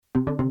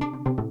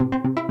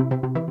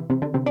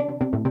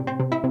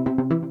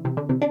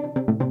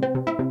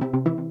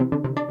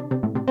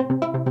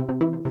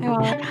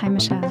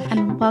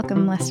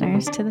Welcome,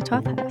 listeners, to the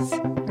 12th House.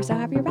 We're so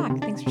happy you're back.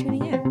 Thanks for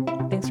tuning in.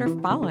 Thanks for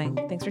following.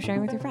 Thanks for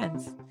sharing with your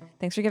friends.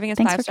 Thanks for giving us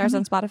Thanks 5 for stars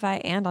coming. on Spotify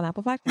and on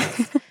Apple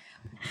Podcasts.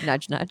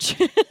 Nudge, nudge.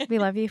 We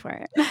love you for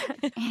it.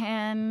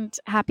 And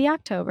happy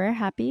October.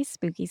 Happy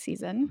spooky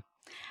season.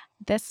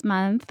 This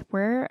month,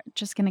 we're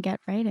just going to get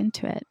right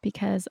into it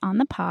because on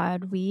the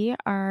pod, we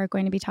are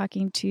going to be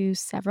talking to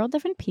several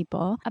different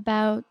people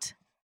about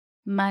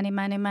money.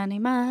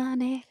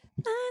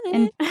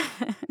 And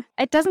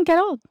it doesn't get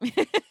old.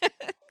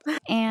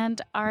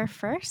 And our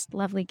first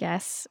lovely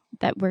guest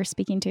that we're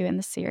speaking to in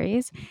the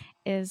series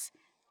is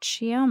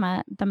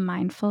Chioma, the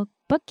Mindful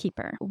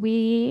Bookkeeper.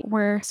 We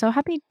were so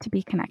happy to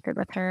be connected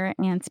with her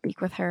and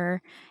speak with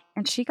her,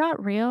 and she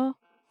got real,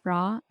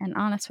 raw, and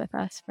honest with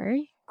us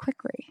very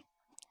quickly.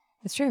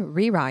 It's true.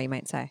 Re-raw, you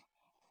might say.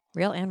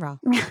 Real and raw.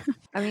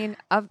 I mean,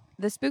 of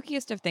the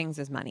spookiest of things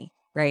is money,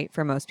 right?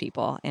 For most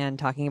people, and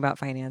talking about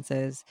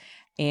finances.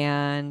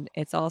 And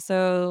it's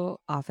also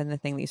often the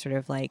thing that you sort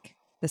of like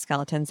the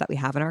skeletons that we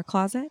have in our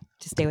closet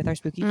to stay with our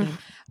spooky theme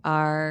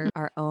are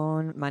our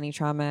own money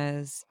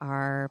traumas,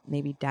 our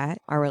maybe debt,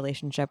 our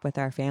relationship with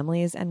our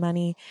families and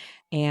money.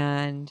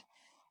 And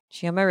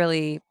Chioma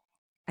really,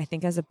 I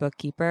think as a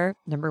bookkeeper,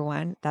 number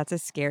one, that's a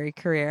scary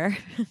career.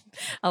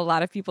 A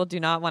lot of people do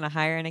not want to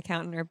hire an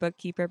accountant or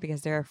bookkeeper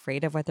because they're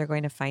afraid of what they're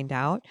going to find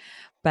out.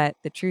 But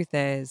the truth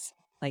is,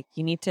 like,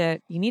 you need to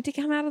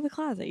come out of the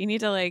closet. You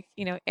need to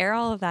air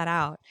all of that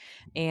out.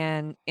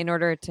 And in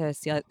order to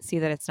see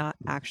that it's not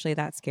actually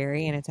that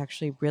scary and it's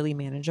actually really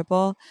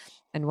manageable.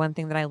 And one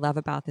thing that I love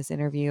about this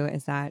interview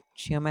is that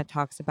Chioma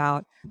talks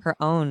about her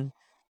own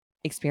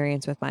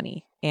experience with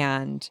money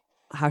and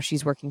how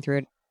she's working through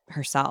it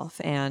herself.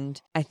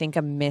 And I think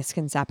a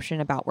misconception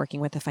about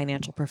working with a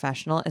financial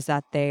professional is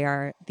that they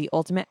are the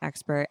ultimate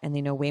expert and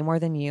they know way more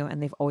than you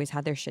and they've always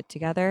had their shit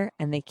together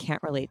and they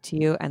can't relate to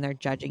you and they're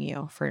judging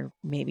you for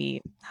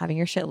maybe having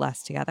your shit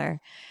less together.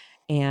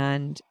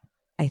 And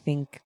I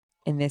think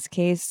in this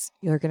case,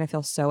 you're going to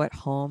feel so at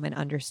home and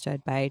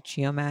understood by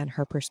Chioma and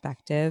her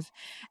perspective.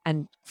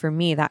 And for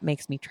me, that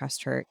makes me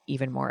trust her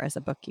even more as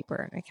a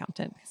bookkeeper and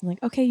accountant. Because I'm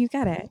like, okay, you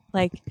get it.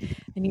 Like,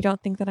 and you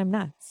don't think that I'm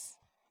nuts.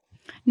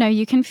 No,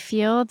 you can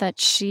feel that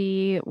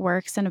she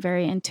works in a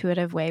very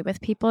intuitive way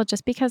with people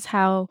just because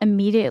how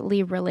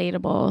immediately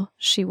relatable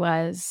she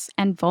was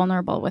and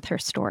vulnerable with her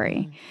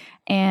story.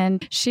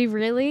 And she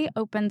really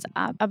opens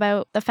up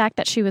about the fact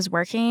that she was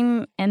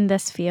working in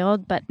this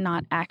field, but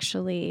not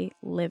actually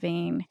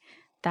living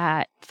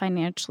that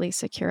financially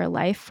secure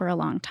life for a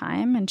long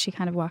time. And she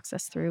kind of walks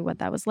us through what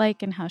that was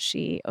like and how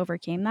she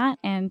overcame that.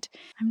 And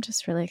I'm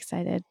just really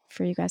excited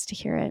for you guys to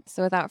hear it.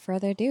 So without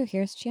further ado,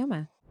 here's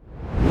Chioma.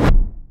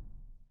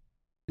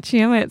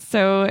 Chioma, it's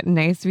so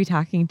nice to be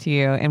talking to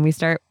you. And we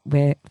start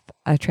with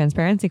a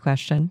transparency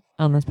question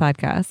on this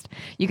podcast.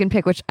 You can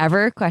pick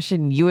whichever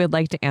question you would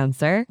like to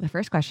answer. The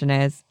first question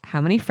is, how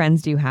many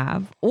friends do you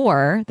have?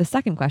 Or the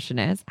second question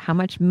is, how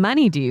much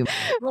money do you make?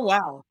 Oh,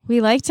 wow.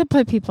 We like to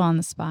put people on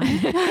the spot.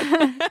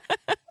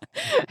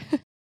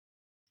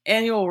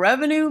 Annual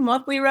revenue,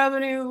 monthly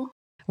revenue.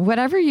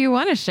 Whatever you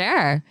want to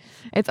share.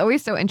 It's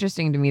always so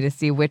interesting to me to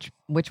see which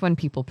one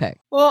people pick.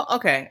 Well,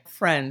 okay,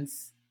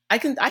 friends. I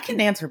can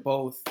answer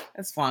both.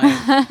 That's fine.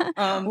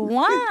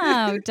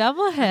 Wow,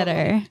 double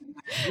header.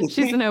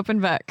 She's an open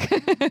book.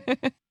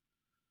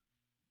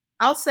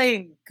 I'll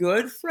say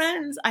good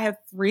friends. I have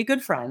 3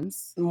 good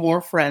friends. More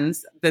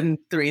friends than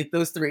 3.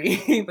 Those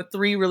 3, but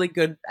 3 really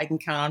good. I can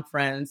count on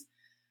friends.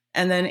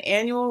 And then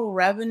annual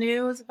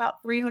revenue is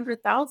about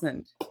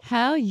 300,000.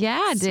 Hell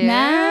yeah, dude!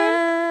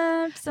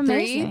 Snaps,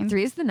 amazing.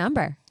 3 is the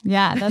number.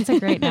 Yeah, that's a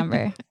great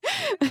number.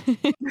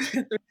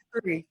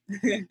 3.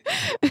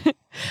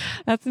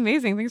 That's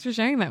amazing. Thanks for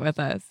sharing that with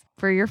us.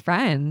 For your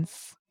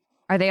friends,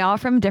 are they all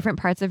from different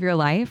parts of your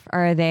life?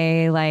 Or are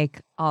they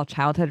like all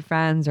childhood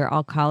friends or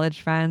all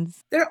college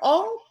friends? They're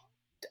all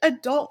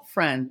adult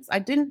friends. I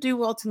didn't do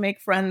well to make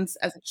friends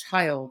as a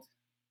child.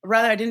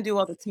 Rather, I didn't do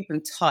well to keep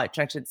in touch,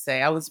 I should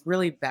say. I was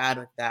really bad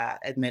with that,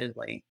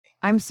 admittedly.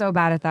 I'm so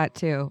bad at that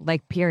too.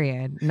 Like,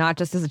 period. Not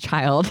just as a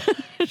child,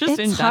 just It's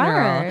in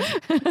general.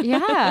 hard.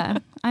 Yeah,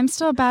 I'm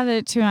still bad at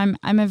it too.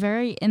 I'm a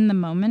very in the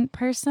moment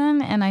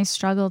person, and I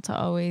struggle to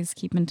always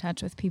keep in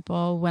touch with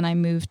people when I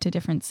move to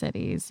different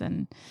cities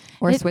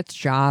Or switch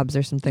jobs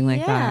or something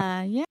like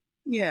that.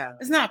 Yeah.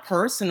 It's not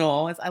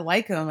personal. I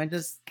like them.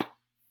 It's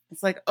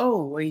like,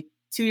 oh, wait,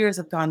 2 years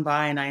have gone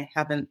by and I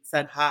haven't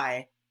said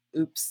hi.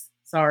 Oops,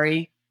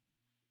 sorry.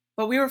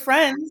 But we were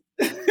friends.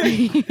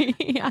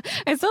 Yeah,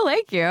 I still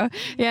like you.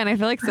 Yeah, and I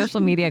feel like social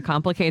media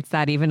complicates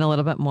that even a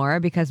little bit more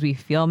because we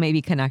feel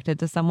maybe connected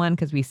to someone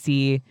because we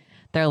see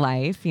their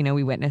life,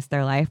 we witness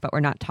their life, but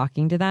we're not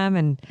talking to them.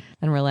 And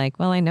then we're like,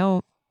 well, I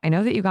know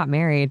that you got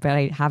married, but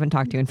I haven't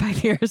talked to you in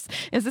 5 years.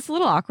 Is this a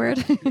little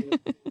awkward?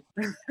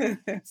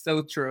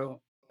 So true.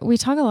 We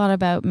talk a lot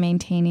about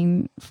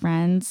maintaining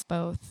friends,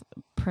 both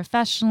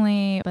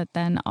professionally, but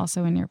then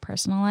also in your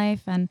personal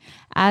life. And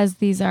as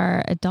these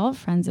are adult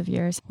friends of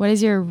yours, what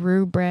is your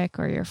rubric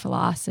or your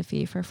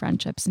philosophy for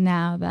friendships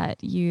now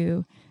that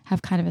you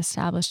have kind of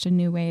established a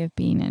new way of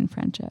being in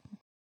friendship?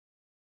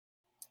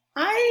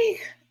 I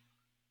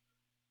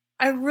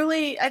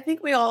I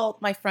think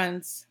my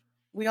friends,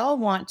 we all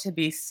want to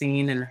be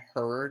seen and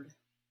heard.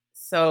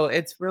 So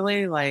it's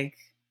really like,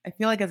 I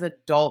feel like as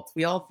adults,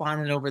 we all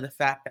bonded over the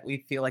fact that we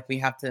feel like we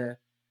have to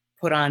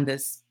put on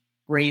this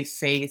brave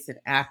face and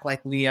act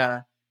like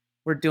we're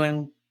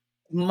doing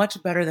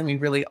much better than we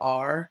really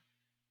are.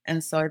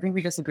 And so I think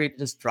we just agreed to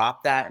just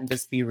drop that and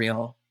just be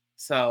real.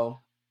 So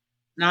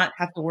not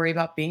have to worry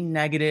about being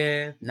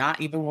negative,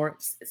 not even worry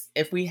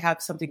if we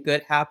have something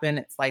good happen,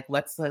 it's like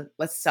let's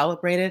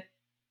celebrate it,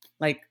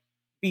 like,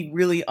 be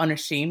really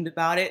unashamed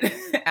about it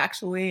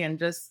actually, and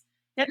just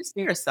yeah, just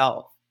be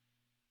yourself.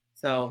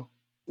 So,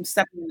 I'm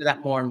stepping into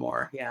that more and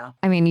more, yeah.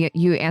 I mean,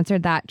 you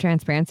answered that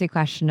transparency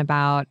question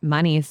about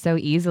money so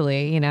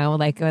easily,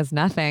 like it was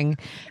nothing.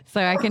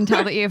 So I can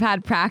tell that you've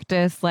had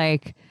practice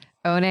like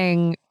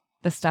owning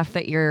the stuff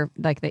that you're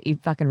like that you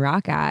fucking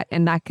rock at.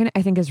 And that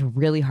I think is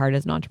really hard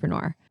as an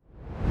entrepreneur.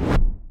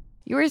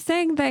 You were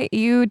saying that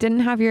you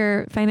didn't have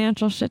your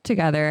financial shit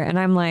together. And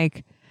I'm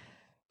like,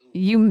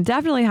 you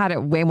definitely had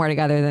it way more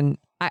together than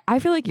I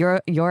feel like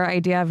your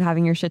idea of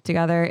having your shit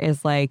together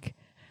is like,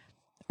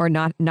 or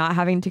not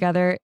having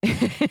together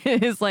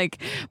is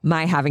like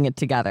my having it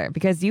together,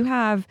 because you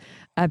have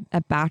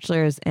a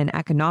bachelor's in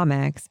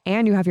economics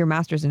and you have your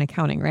master's in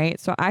accounting, right?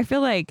 So I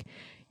feel like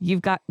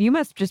you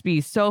must just be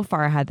so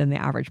far ahead than the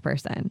average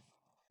person.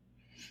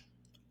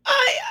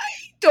 I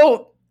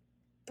don't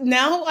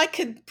now I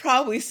could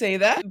probably say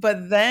that,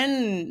 but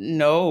then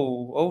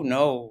no. Oh,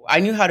 no. I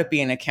knew how to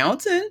be an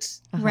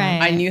accountant.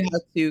 Right. I knew how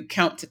to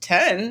count to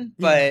 10,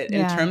 but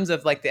in Yeah. terms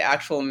of, like, the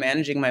actual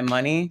managing my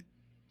money,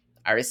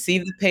 I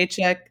received the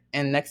paycheck,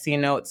 and next thing you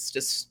know, it's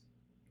just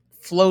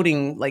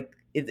floating, like,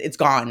 it's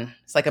gone.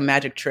 It's like a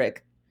magic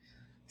trick.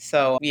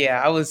 So,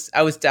 yeah, I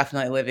was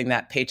definitely living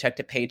that paycheck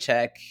to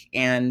paycheck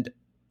and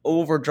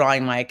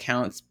overdrawing my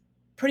accounts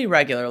pretty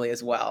regularly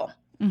as well.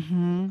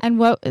 Mm-hmm.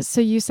 And so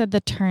you said the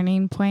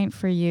turning point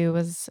for you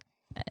was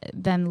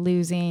then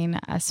losing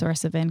a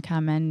source of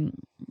income and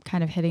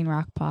kind of hitting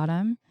rock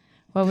bottom.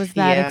 What was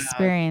that Yeah.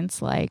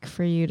 experience like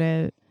for you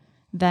to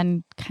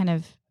then kind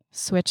of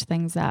switch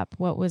things up?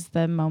 What was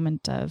the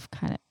moment of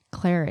kind of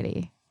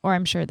clarity? Or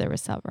I'm sure there were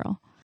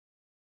several.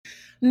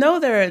 No,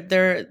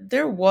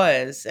 there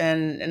was,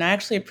 and I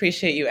actually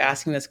appreciate you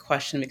asking this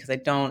question because I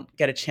don't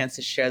get a chance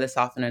to share this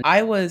often. And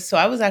I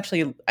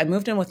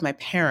moved in with my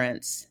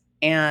parents,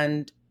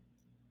 and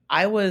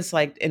I was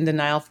like in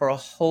denial for a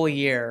whole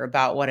year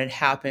about what had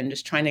happened,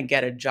 just trying to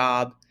get a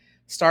job.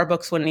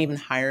 Starbucks wouldn't even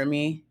hire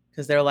me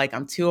because they're like,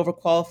 I'm too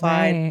overqualified.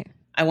 Right.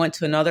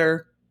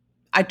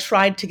 I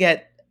tried to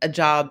get a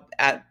job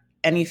at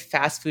any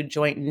fast food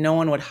joint. No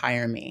one would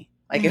hire me.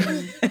 Like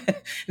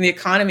the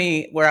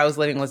economy where I was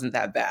living wasn't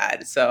that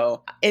bad.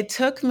 So it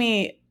took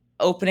me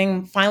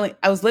finally,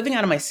 I was living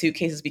out of my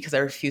suitcases because I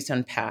refused to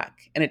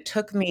unpack. And it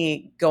took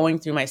me going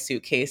through my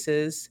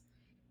suitcases.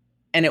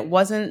 And it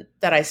wasn't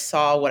that I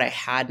saw what I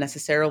had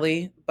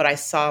necessarily, but I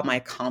saw my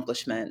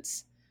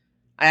accomplishments.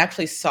 I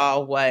actually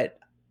saw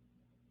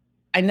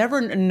I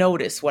never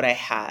noticed what I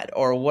had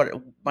or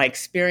what my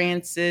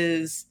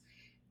experiences,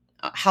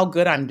 how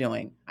good I'm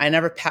doing. I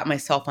never pat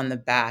myself on the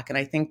back. And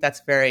I think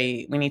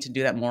we need to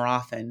do that more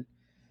often.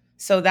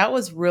 So that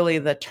was really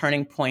the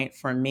turning point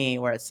for me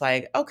where it's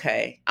like,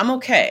 okay, I'm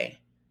okay.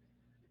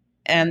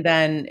 And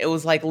then it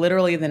was like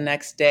literally the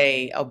next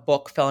day, a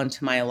book fell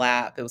into my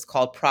lap. It was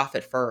called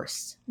Profit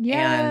First.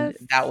 Yes.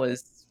 And that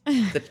was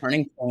the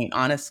turning point,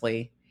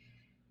 honestly.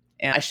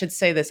 And I should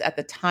say this, at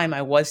the time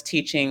I was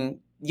teaching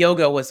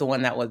yoga, was the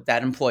one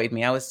that employed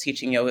me. I was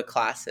teaching yoga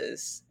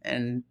classes,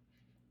 and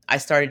I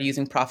started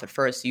using Profit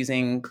First,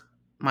 using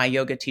my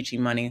yoga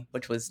teaching money,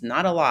 which was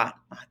not a lot,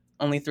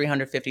 only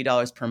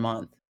 $350 per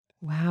month.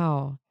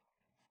 Wow.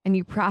 And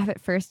you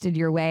profit firsted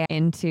your way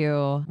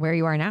into where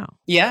you are now.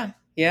 Yeah,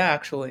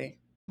 actually.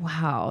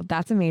 Wow,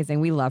 that's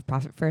amazing. We love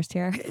Profit First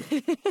here.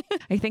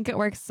 I think it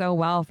works so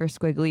well for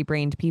squiggly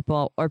brained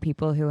people or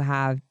people who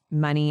have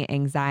money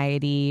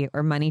anxiety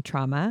or money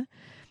trauma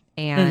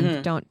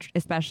and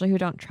especially who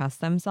don't trust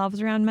themselves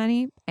around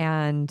money.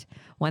 And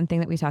one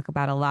thing that we talk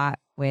about a lot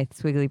with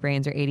squiggly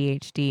brains or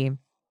ADHD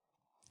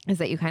is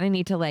that you kind of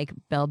need to like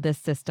build this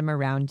system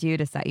around you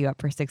to set you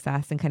up for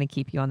success and kind of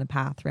keep you on the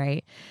path,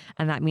 right?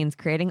 And that means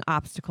creating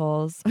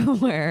obstacles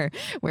where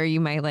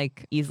you might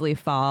like easily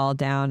fall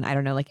down, I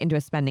don't know, like into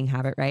a spending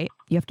habit, right?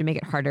 You have to make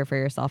it harder for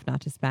yourself not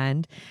to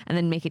spend, and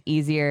then make it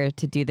easier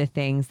to do the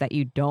things that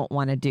you don't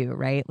want to do,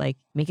 right? Like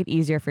make it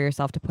easier for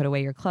yourself to put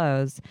away your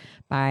clothes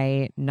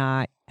by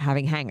not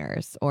having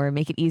hangers, or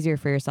make it easier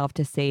for yourself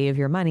to save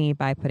your money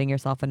by putting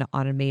yourself in an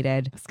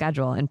automated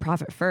schedule. And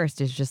Profit First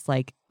is just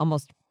like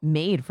almost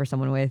made for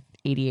someone with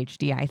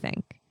ADHD, I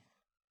think.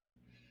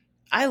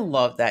 I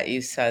love that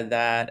you said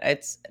that.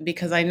 It's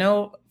because I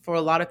know for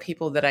a lot of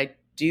people that I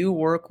do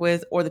work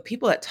with, or the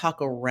people that talk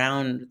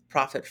around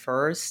Profit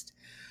First,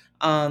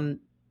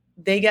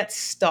 they get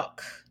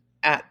stuck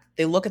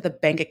they look at the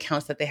bank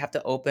accounts that they have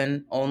to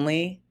open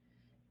only.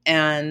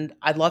 And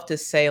I'd love to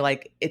say,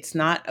 like, it's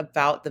not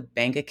about the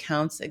bank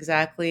accounts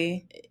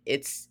exactly.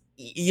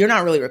 you're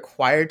not really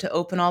required to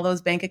open all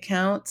those bank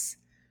accounts.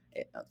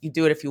 You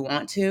do it if you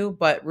want to,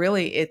 but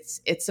really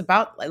it's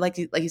about, like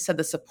you said,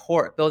 the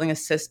support, building a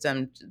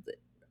system,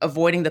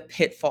 avoiding the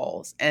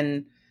pitfalls,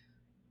 and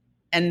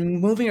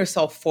moving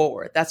yourself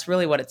forward. That's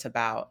really what it's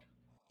about.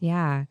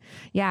 Yeah.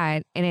 Yeah.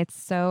 And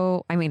it's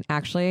so, I mean,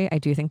 actually, I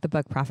do think the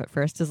book Profit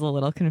First is a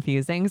little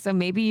confusing. So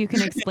maybe you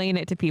can explain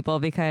it to people,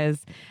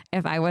 because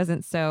if I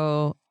wasn't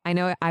so, I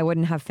know I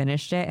wouldn't have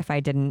finished it if I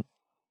didn't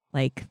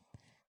like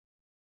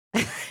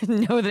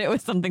know that it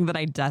was something that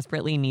I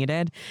desperately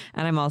needed.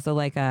 And I'm also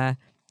like a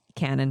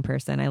canon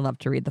person. I love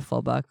to read the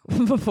full book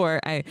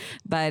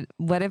but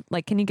what if,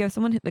 like, can you give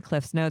someone the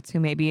Cliff's Notes who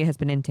maybe has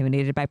been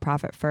intimidated by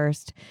Profit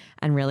First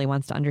and really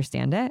wants to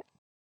understand it?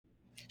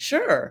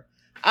 Sure.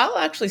 I'll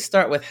actually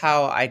start with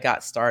how I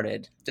got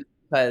started,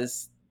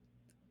 because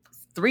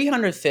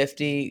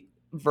 350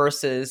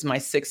 versus my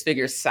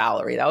six-figure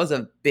salary, that was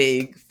a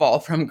big fall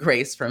from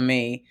grace for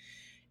me.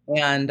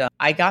 And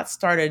I got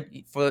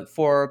started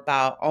for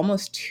about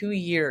almost 2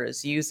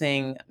 years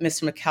using,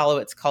 Mr.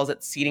 Michalowicz calls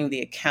it seeding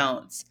the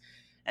accounts.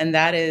 And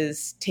that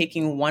is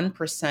taking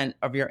 1%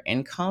 of your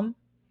income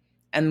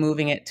and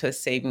moving it to a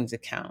savings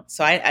account.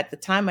 So at the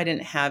time, I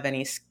didn't have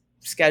any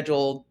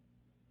scheduled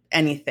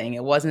anything.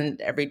 It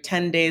wasn't every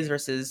 10 days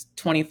versus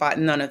 25,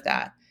 none of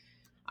that.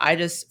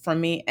 For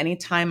me,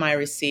 anytime I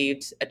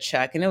received a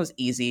check, and it was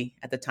easy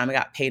at the time, I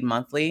got paid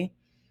monthly,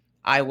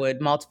 I would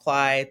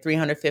multiply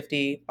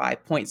 350 by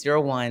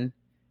 0.01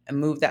 and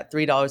move that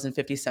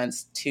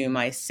 $3.50 to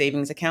my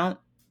savings account.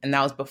 And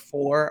that was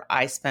before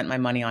I spent my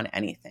money on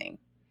anything.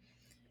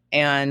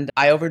 And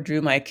I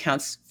overdrew my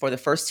accounts for the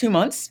first 2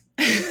 months,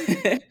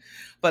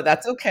 but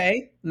that's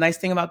okay. Nice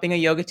thing about being a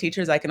yoga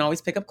teacher is I can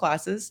always pick up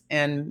classes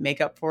and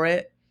make up for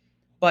it.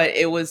 But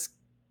it was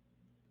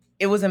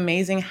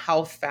amazing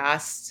how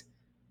fast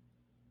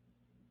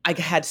I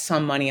had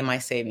some money in my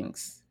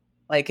savings.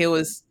 Like, it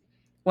was,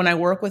 when I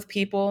work with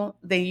people,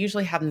 they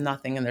usually have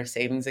nothing in their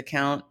savings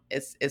account.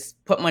 It's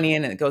put money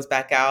in and it goes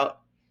back out.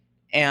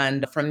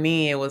 And for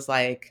me, it was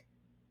like,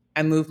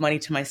 I move money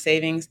to my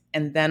savings.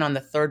 And then on the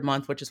third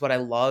month, which is what I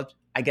loved,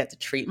 I get to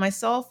treat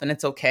myself, and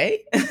it's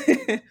okay.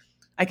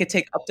 I could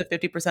take up to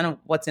 50% of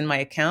what's in my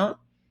account.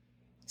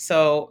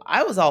 So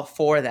I was all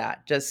for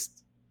that.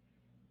 Just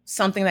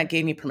something that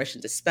gave me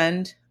permission to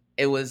spend.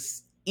 It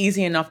was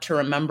easy enough to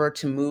remember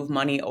to move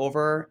money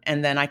over,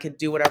 and then I could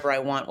do whatever I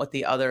want with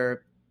the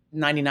other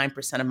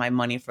 99% of my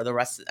money for the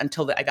rest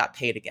until I got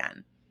paid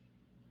again.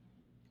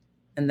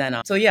 And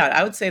then, so yeah,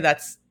 I would say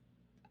that's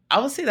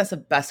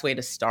the best way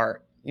to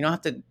start. You don't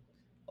have to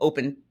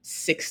open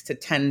 6 to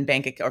 10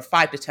 or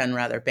 5 to 10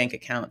 rather bank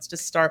accounts.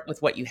 Just start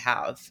with what you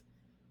have.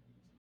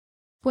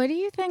 What do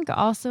you think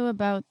also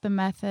about the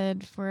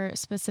method for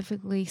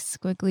specifically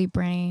squiggly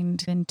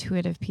brained,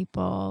 intuitive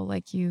people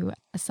like you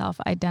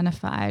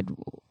self-identified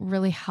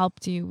really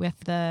helped you with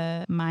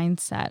the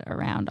mindset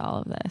around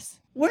all of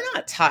this? We're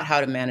not taught how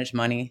to manage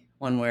money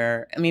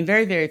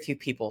very, very few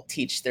people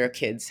teach their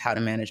kids how to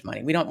manage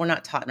money. We're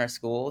not taught in our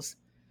schools.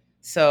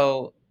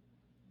 So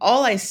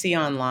all I see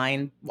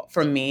online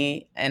for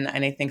me, and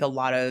I think a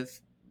lot of,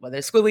 whether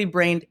squiggly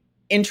brained,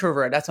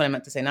 introvert, that's what I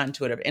meant to say, not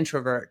intuitive,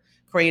 introvert,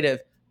 creative,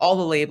 all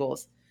the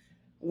labels,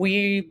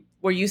 we're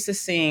used to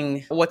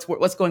seeing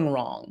what's going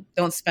wrong.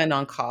 Don't spend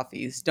on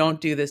coffees.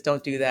 Don't do this.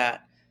 Don't do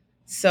that.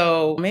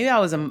 So maybe I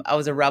was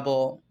a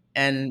rebel,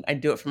 and I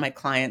do it for my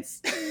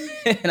clients.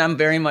 And I'm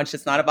very much,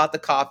 it's not about the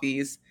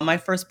coffees. My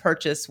first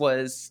purchase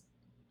was,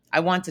 I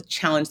want to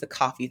challenge the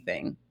coffee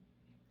thing.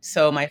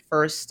 So my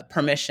first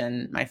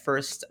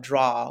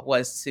draw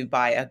was to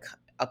buy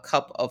a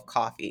cup of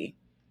coffee.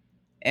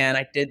 And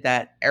I did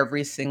that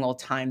every single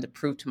time to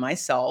prove to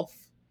myself.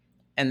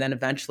 And then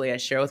eventually I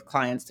share with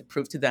clients to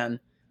prove to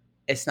them,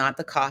 it's not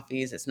the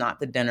coffees, it's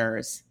not the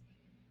dinners.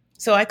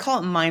 So I call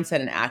it mindset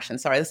and action.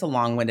 Sorry, that's a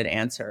long-winded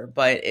answer,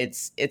 but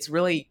it's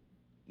really,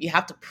 you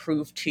have to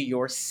prove to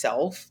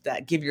yourself,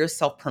 that give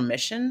yourself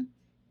permission.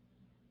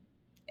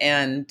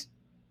 And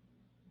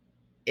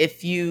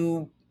if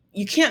you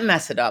can't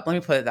mess it up, let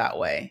me put it that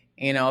way.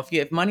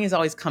 If money is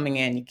always coming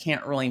in, you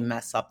can't really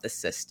mess up the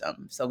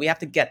system. So we have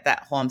to get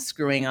that whole, I'm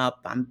screwing up,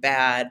 I'm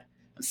bad,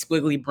 I'm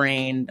squiggly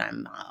brained,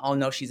 oh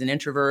no, she's an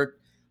introvert.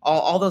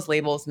 All those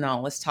labels,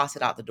 no, let's toss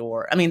it out the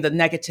door. I mean, the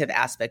negative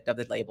aspect of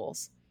the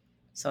labels.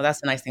 So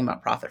that's the nice thing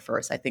about Profit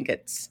First. I think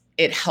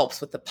it helps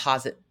with the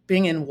positive,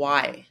 bring in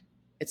why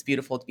it's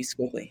beautiful to be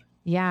squiggly.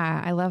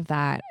 Yeah, I love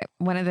that.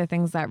 One of the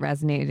things that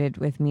resonated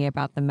with me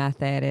about the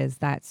method is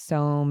that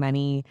so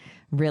many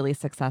really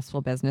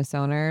successful business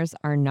owners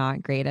are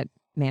not great at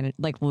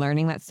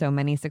learning that so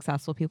many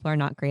successful people are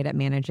not great at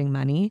managing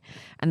money.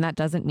 And that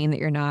doesn't mean that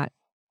you're not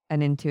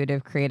an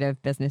intuitive,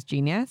 creative business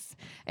genius.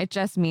 It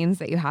just means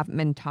that you haven't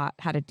been taught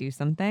how to do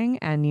something,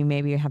 and you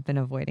maybe have been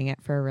avoiding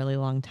it for a really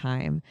long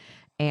time.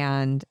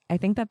 And I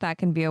think that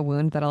can be a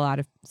wound that a lot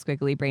of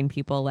squiggly brain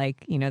people,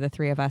 like, the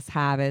three of us,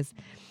 have, is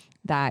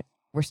that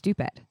we're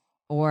stupid,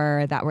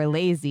 or that we're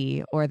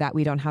lazy, or that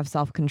we don't have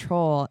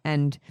self-control.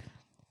 And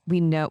we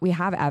know, we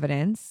have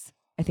evidence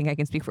I think I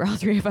can speak for all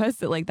three of us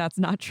that like that's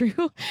not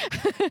true.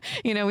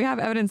 You know, we have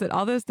evidence that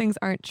all those things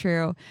aren't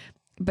true,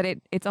 but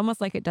it's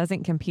almost like it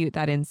doesn't compute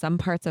that in some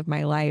parts of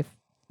my life,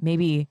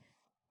 maybe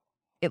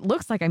it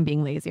looks like I'm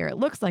being lazy, or it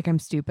looks like I'm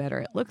stupid, or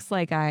it looks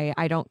like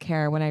I don't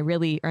care when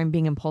or I'm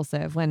being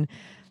impulsive, when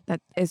that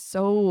is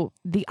so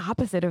the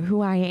opposite of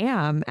who I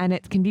am. And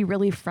it can be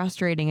really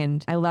frustrating.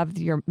 And I love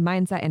your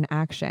mindset in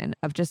action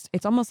of just,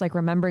 it's almost like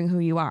remembering who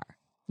you are,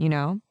 you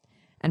know,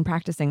 and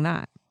practicing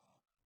that.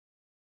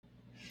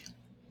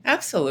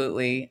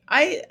 Absolutely.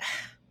 I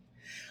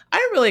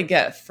really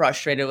get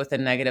frustrated with the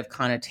negative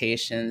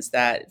connotations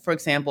that, for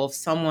example, if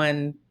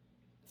someone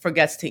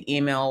forgets to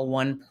email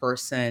one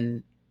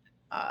person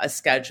a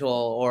schedule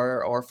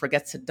or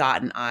forgets to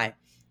dot an I,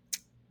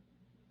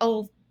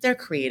 oh, they're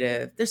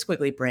creative, they're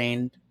squiggly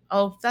brained.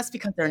 Oh, that's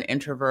because they're an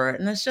introvert.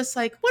 And it's just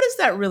like, what does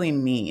that really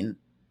mean?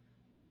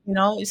 You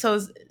know,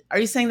 so are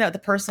you saying that the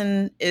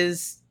person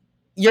is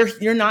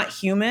you're not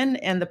human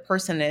and the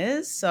person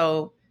is?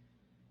 So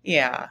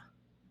yeah.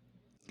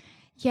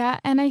 Yeah,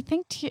 and I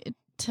think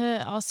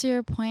to also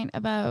your point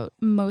about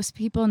most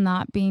people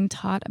not being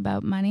taught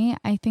about money,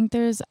 I think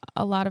there's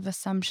a lot of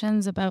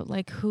assumptions about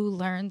like who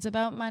learns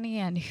about money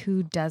and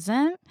who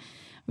doesn't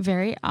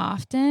very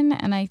often.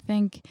 And I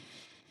think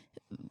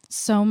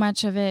so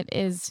much of it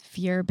is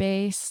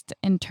fear-based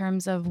in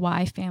terms of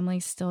why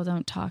families still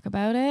don't talk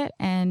about it.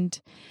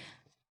 And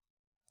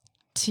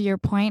to your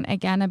point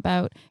again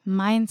about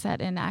mindset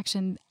and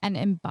action and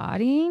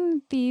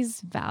embodying these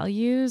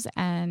values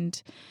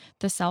and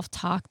the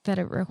self-talk that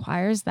it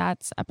requires,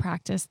 that's a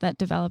practice that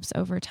develops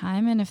over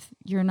time. And if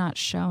you're not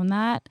shown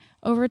that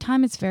over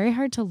time, it's very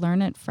hard to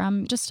learn it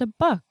from just a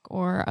book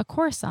or a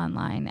course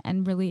online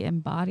and really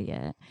embody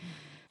it.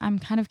 I'm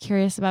kind of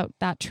curious about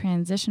that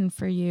transition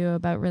for you,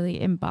 about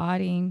really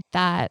embodying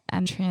that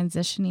and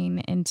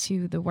transitioning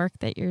into the work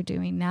that you're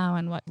doing now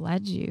and what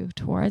led you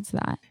towards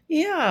that.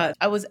 Yeah,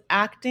 I was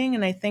acting,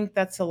 and I think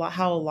that's a lot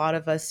how a lot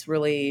of us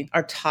really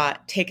are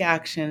taught take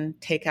action,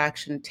 take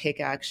action, take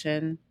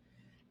action.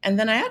 And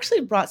then I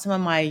actually brought some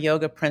of my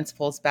yoga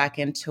principles back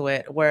into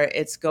it where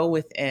it's go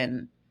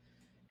within.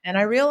 And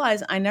I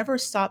realized I never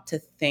stopped to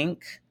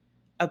think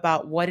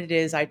about what it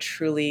is I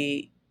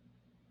truly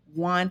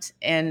want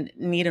and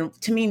need. And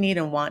to me, need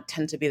and want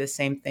tend to be the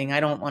same thing. I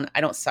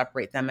don't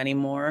separate them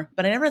anymore.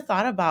 But I never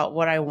thought about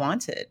what I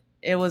wanted.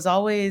 It was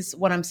always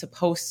what I'm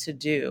supposed to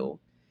do.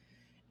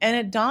 And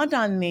it dawned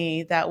on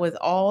me that with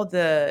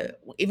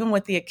even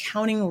with the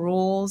accounting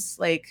rules,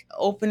 like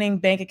opening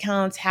bank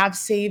accounts, have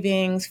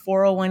savings,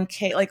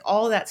 401k, like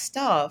all that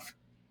stuff,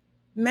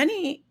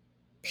 many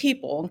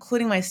people,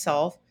 including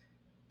myself,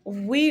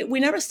 we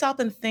never stop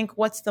and think,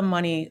 what's the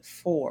money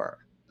for?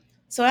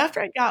 So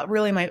after I got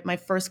really my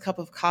first cup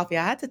of coffee,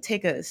 I had to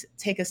take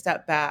a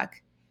step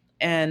back,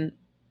 and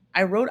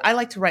I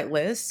like to write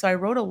lists. So I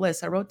wrote a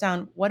list. I wrote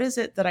down, what is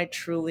it that I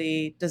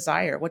truly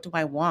desire? What do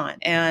I want?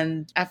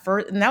 And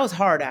and that was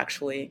hard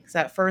actually, because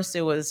at first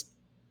it was,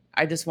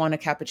 I just want a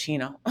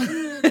cappuccino.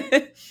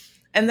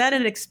 And then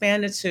it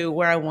expanded to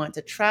where I want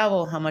to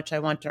travel, how much I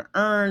want to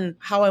earn,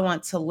 how I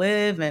want to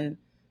live. And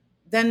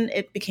then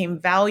it became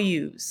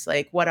values,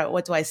 like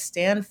what do I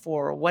stand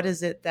for? What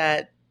is it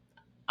that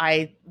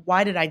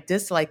why did I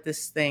dislike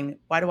this thing?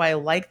 Why do I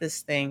like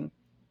this thing?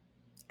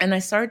 And I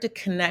started to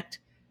connect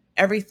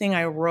everything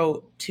I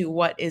wrote to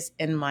what is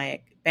in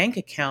my bank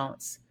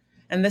accounts.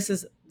 And this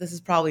is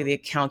probably the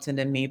accountant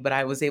in me, but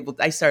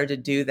I started to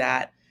do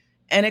that.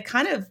 And it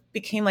kind of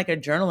became like a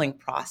journaling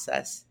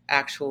process,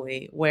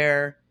 actually,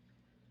 where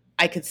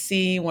I could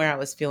see where I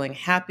was feeling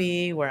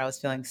happy, where I was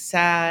feeling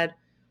sad,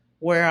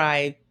 where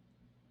I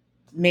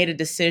made a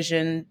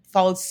decision,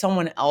 followed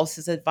someone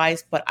else's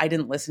advice, but I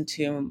didn't listen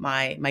to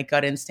my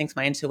gut instincts,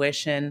 my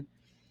intuition.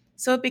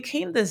 So it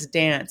became this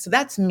dance. So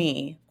that's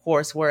me, of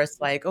course, where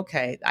it's like,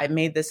 okay, I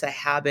made this a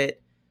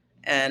habit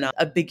and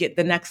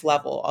the next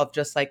level of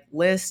just like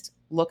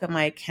look at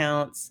my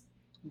accounts.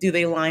 Do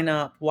they line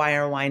up? Why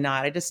or why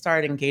not? I just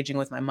started engaging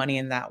with my money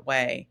in that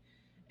way.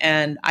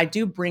 And I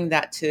do bring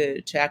that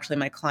to actually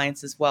my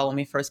clients as well when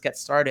we first get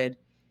started.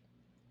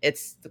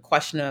 It's the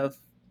question of,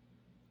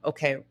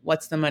 okay,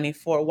 what's the money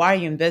for? Why are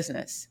you in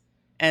business?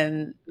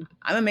 And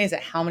I'm amazed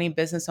at how many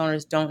business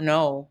owners don't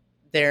know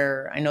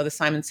I know the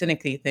Simon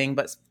Sinek thing,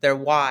 but their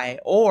why,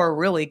 or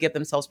really give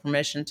themselves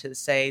permission to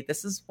say,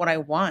 this is what I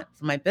want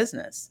for my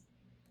business.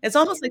 It's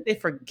almost like they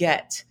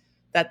forget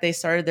that they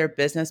started their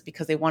business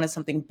because they wanted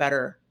something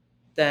better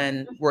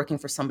than working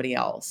for somebody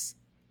else.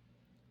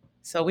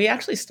 So we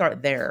actually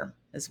start there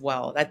as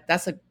well. That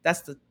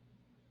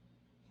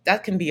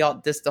can be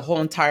all just the whole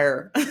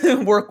entire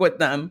work with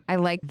them. I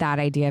like that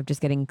idea of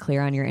just getting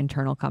clear on your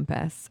internal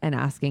compass and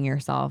asking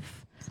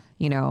yourself,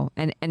 you know,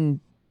 and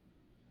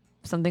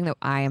something that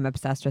I am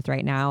obsessed with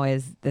right now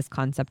is this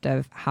concept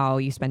of how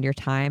you spend your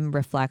time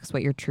reflects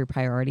what your true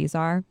priorities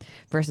are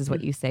versus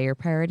what you say your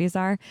priorities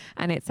are.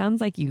 And it sounds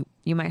like you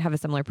might have a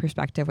similar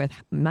perspective with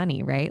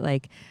money, right?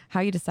 Like how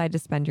you decide to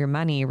spend your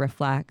money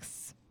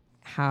reflects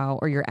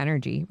or your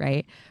energy,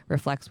 right?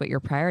 Reflects what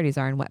your priorities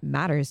are and what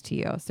matters to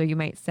you. So you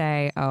might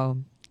say, oh,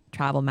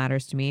 travel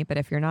matters to me. But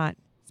if you're not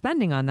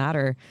spending on that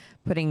or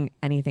putting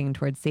anything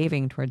towards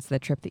saving towards the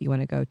trip that you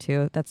want to go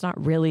to, that's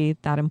not really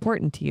that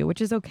important to you,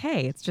 which is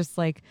okay. It's just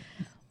like,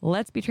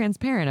 let's be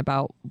transparent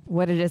about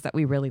what it is that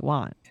we really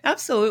want.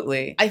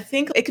 Absolutely. I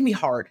think it can be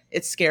hard.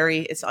 It's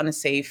scary. It's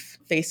unsafe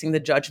facing the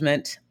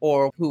judgment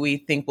or who we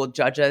think will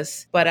judge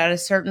us. But at a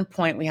certain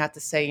point, we have to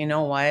say, you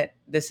know what?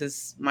 This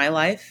is my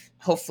life.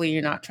 Hopefully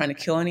you're not trying to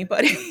kill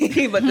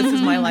anybody, but this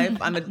is my life.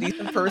 I'm a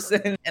decent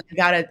person.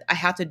 And I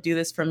have to do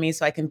this for me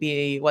so I can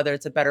be, whether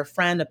it's a better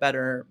friend, a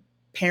better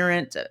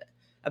parent,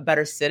 a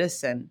better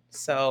citizen.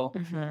 So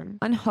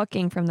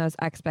unhooking from those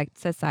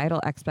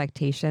societal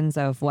expectations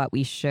of what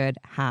we should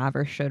have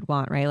or should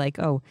want, right? Like,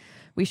 oh,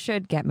 we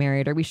should get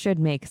married, or we should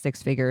make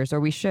six figures, or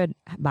we should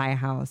buy a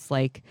house,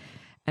 like,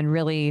 and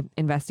really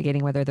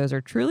investigating whether those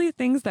are truly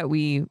things that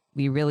we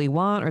really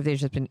want, or if they've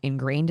just been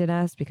ingrained in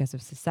us because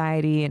of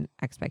society and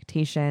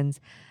expectations.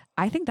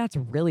 I think that's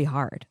really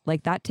hard.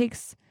 Like, that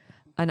takes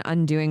an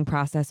undoing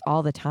process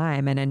all the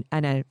time. And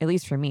at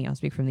least for me, I'll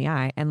speak from the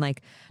eye, and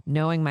like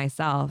knowing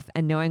myself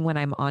and knowing when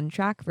I'm on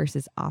track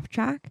versus off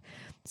track.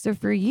 So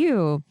for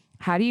you,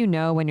 how do you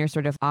know when you're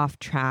sort of off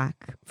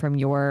track from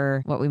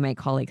your, what we might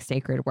call like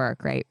sacred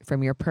work, right?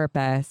 From your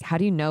purpose? How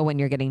do you know when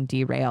you're getting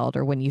derailed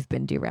or when you've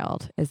been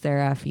derailed? Is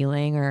there a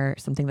feeling or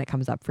something that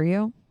comes up for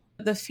you?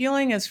 The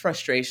feeling is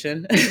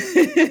frustration.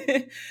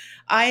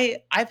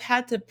 I've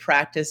had to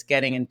practice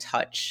getting in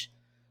touch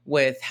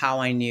with how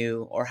I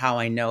knew or how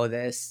I know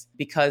this,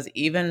 because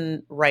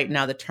even right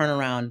now, the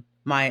turnaround,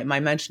 my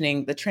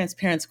mentioning the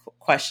transparency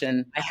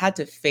question, I had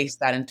to face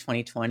that in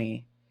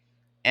 2020.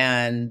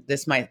 And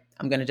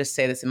I'm going to just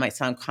say this, it might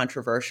sound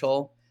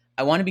controversial.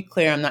 I want to be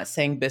clear. I'm not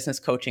saying business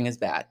coaching is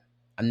bad.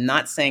 I'm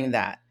not saying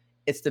that.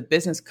 It's the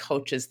business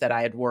coaches that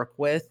I had worked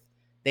with.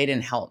 They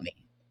didn't help me.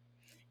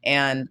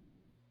 And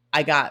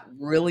I got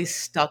really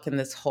stuck in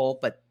this hole,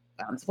 but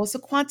I'm supposed to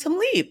quantum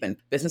leap and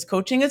business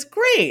coaching is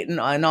great and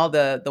all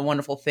the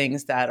wonderful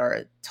things that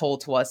are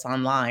told to us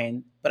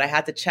online. But I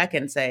had to check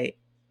and say,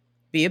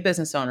 be a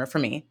business owner for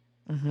me.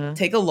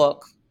 Take a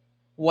look.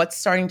 What's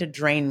starting to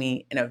drain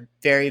me in a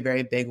very,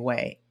 very big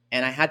way?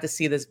 And I had to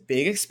see this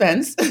big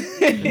expense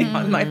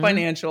on my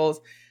financials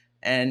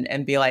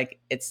and be like,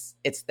 it's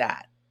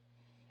that.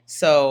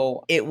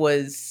 So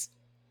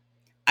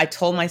I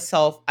told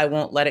myself I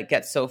won't let it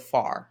get so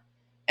far.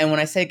 And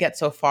when I say get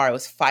so far, it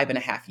was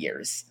 5.5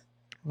 years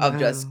of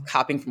just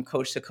hopping from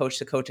coach to coach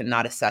to coach and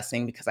not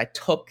assessing, because I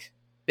took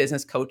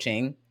business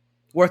coaching,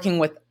 working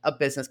with a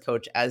business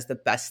coach, as the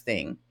best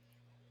thing.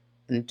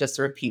 And just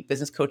to repeat,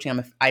 business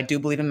coaching, I do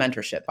believe in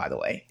mentorship, by the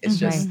way. It's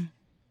just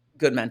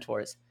good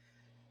mentors.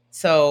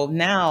 So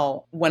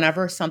now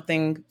whenever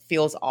something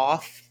feels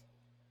off,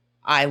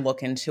 I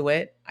look into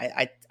it.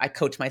 I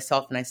coach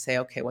myself and I say,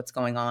 okay, what's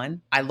going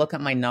on? I look at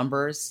my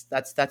numbers.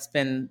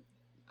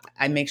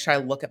 I make sure I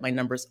look at my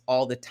numbers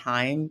all the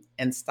time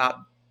and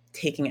stop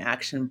taking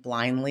action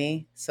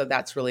blindly. So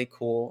that's really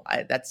cool.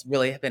 That's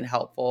really been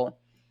helpful.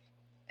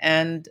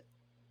 And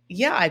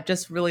yeah, I've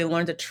just really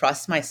learned to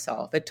trust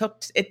myself. It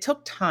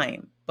took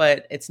time,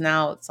 but it's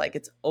like,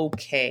 it's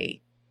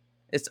okay.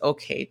 It's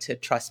okay to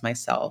trust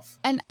myself.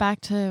 And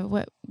back to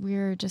what we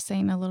were just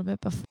saying a little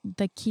bit before,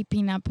 the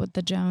keeping up with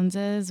the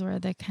Joneses, or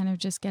the kind of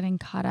just getting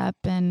caught up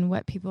in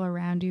what people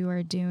around you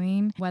are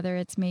doing, whether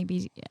it's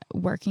maybe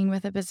working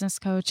with a business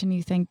coach and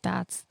you think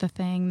that's the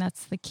thing,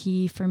 that's the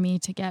key for me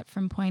to get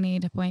from point A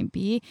to point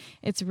B.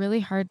 It's really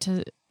hard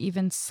to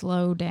even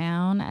slow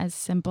down, as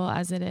simple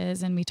as it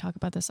is. And we talk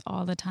about this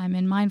all the time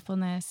in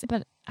mindfulness,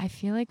 but I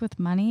feel like with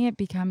money, it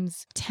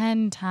becomes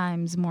 10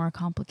 times more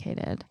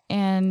complicated.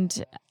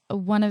 And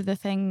one of the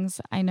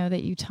things I know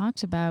that you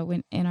talked about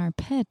in our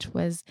pitch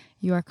was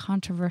your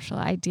controversial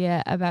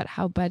idea about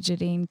how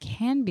budgeting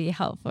can be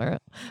helpful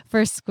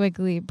for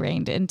squiggly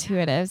brained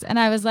intuitives. And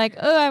I was like,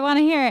 oh, I want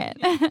to hear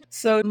it.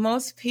 So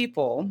most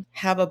people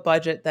have a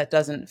budget that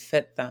doesn't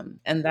fit them.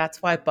 And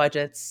that's why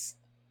budgets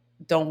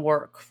don't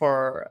work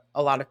for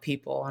a lot of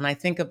people. And I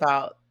think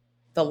about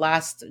the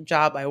last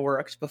job I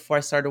worked before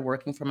I started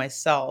working for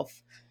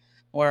myself,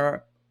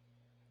 where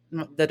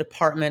the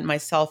department,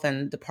 myself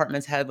and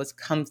department's head was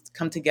come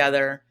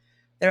together.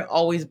 They're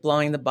always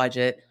blowing the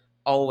budget,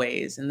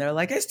 always. And they're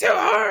like, it's too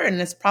hard. And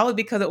it's probably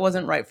because it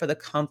wasn't right for the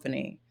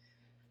company.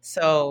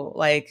 So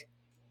like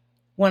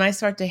when I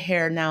start to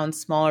hear now in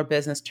smaller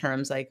business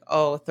terms, like,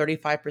 oh,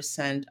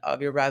 35%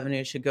 of your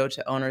revenue should go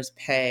to owner's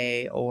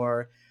pay,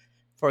 or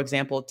for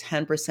example,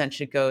 10%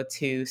 should go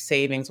to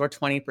savings, or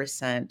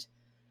 20%.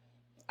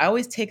 I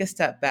always take a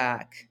step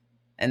back.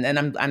 And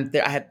then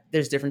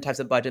there's different types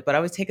of budget, but I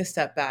always take a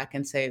step back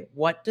and say,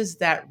 what does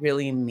that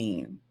really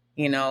mean?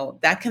 You know,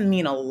 that can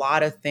mean a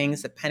lot of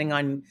things depending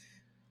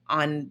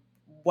on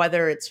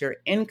whether it's your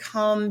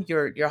income,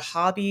 your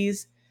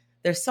hobbies.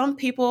 There's some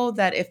people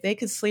that if they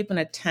could sleep in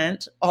a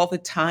tent all the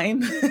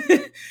time,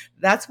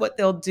 that's what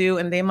they'll do.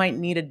 And they might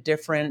need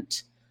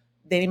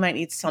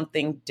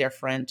something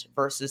different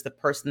versus the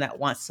person that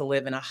wants to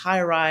live in a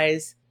high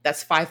rise.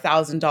 That's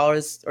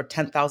 $5,000 or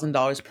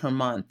 $10,000 per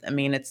month. I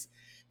mean,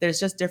 there's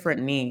just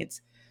different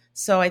needs.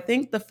 So I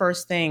think the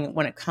first thing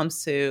when it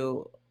comes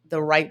to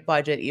the right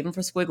budget, even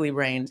for squiggly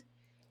brains,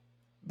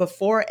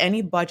 before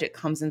any budget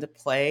comes into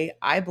play,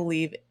 I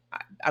believe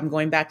I'm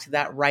going back to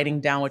that writing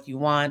down what you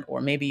want,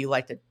 or maybe you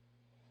like to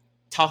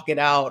talk it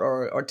out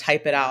or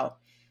type it out,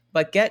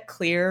 but get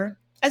clear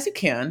as you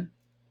can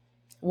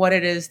what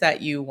it is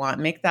that you want.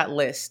 Make that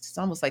list. It's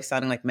almost like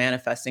sounding like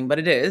manifesting, but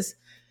it is.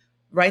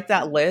 Write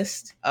that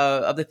list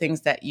of the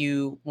things that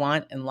you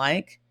want and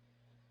like,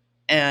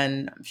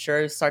 and I'm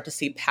sure start to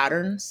see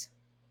patterns.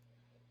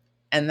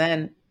 And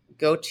then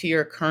go to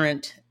your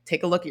current,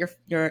 take a look at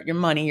your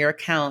money, your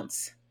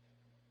accounts,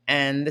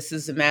 and this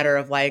is a matter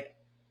of like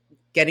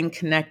getting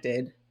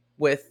connected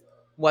with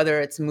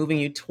whether it's moving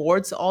you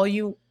towards all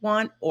you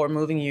want or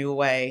moving you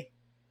away,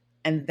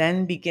 and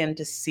then begin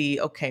to see,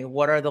 okay,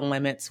 what are the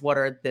limits? What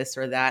are this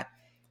or that?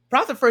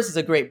 Profit First is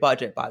a great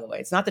budget, by the way.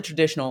 It's not the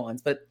traditional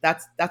ones, but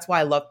that's why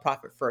I love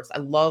Profit First. I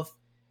love,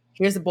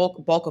 here's the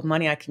bulk of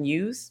money I can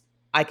use.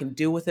 I can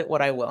do with it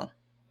what I will.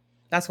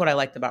 That's what I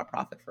liked about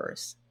Profit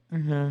First.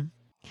 Mm-hmm.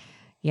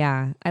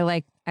 Yeah, I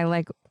like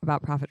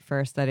about Profit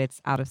First that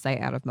it's out of sight,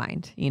 out of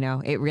mind. You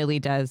know, it really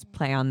does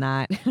play on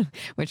that,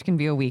 which can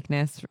be a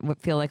weakness,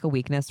 feel like a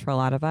weakness for a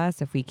lot of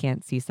us. If we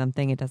can't see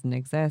something, it doesn't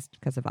exist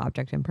because of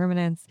object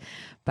impermanence.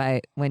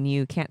 But when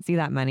you can't see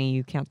that money,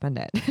 you can't spend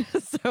it.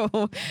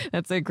 So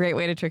that's a great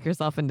way to trick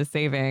yourself into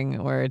saving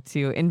or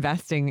to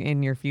investing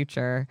in your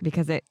future,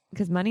 because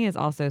money is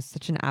also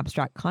such an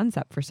abstract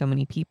concept for so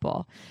many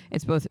people.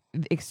 It's both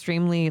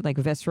extremely like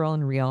visceral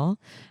and real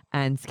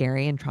and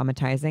scary and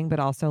traumatizing, but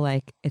also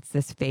like it's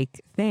this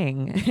fake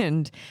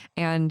thing.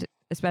 And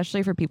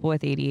especially for people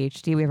with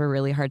ADHD, we have a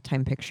really hard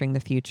time picturing the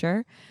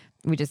future.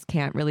 We just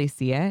can't really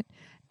see it.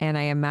 And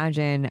I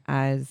imagine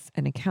as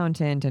an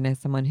accountant and as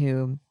someone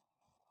who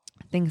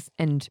thinks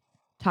and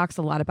talks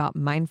a lot about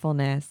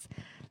mindfulness,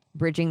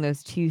 bridging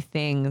those two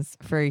things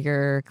for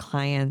your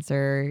clients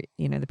or,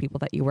 you know, the people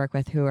that you work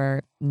with who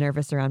are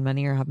nervous around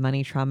money or have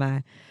money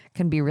trauma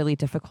can be really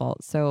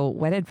difficult. So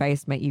what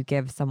advice might you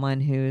give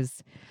someone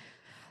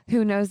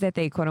who knows that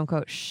they quote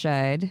unquote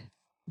should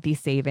be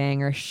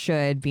saving or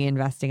should be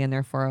investing in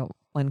their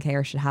 401k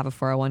or should have a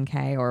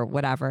 401k or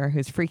whatever,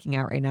 who's freaking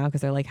out right now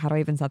because they're like, how do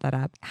I even set that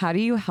up? How do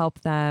you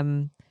help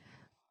them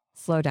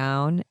slow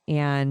down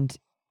and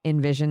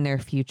envision their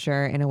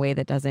future in a way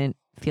that doesn't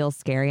feel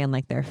scary and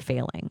like they're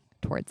failing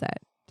towards it?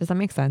 Does that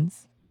make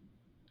sense?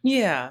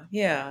 Yeah,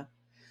 yeah.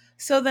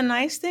 So the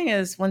nice thing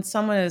is when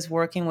someone is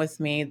working with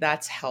me,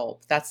 that's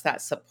help. That's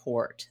that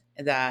support.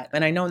 And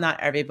I know not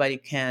everybody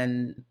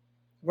can,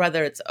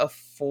 whether it's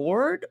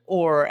afford,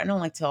 or I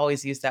don't like to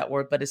always use that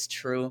word, but it's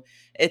true.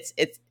 It's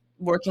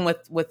working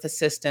with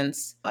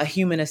assistance, a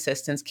human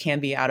assistance can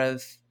be out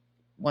of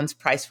one's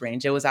price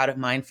range. It was out of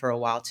mine for a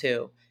while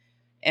too.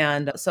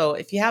 And so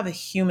if you have a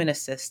human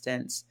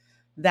assistance,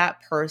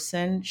 that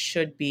person is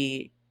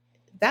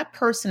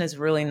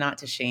really not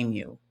to shame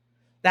you.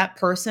 That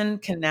person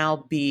can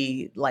now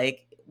be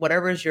like,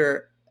 whatever is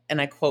your, and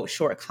I quote,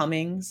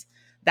 shortcomings,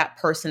 that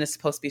person is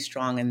supposed to be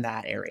strong in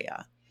that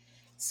area.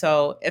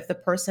 So if the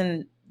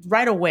person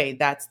right away,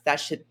 that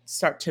should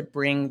start to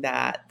bring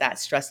that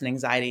stress and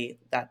anxiety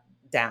that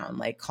down,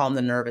 like calm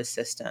the nervous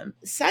system.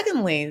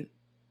 Secondly,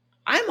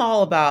 I'm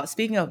all about,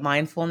 speaking of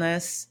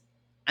mindfulness,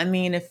 I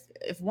mean, if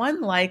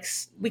one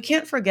likes, we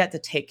can't forget to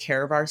take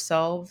care of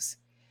ourselves.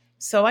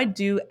 So I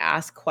do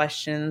ask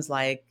questions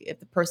like if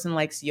the person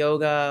likes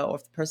yoga or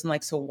if the person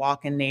likes to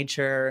walk in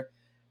nature.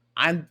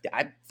 I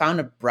found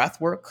a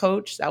breathwork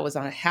coach. That was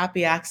on a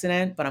happy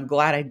accident, but I'm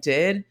glad I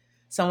did.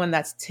 Someone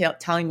that's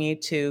telling me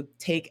to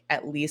take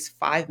at least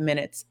 5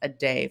 minutes a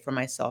day for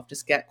myself.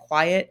 Just get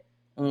quiet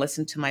and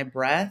listen to my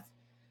breath.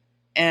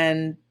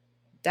 And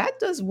that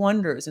does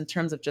wonders in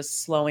terms of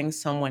just slowing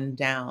someone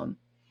down.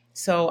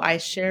 So I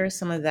share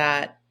some of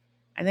that.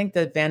 I think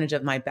the advantage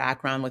of my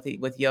background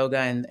with yoga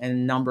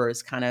and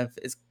numbers kind of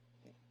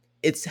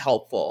it's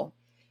helpful.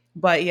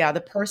 But yeah,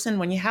 the person,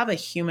 when you have a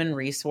human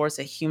resource,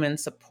 a human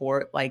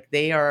support, like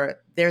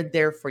they're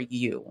there for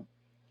you.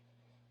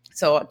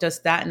 So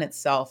just that in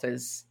itself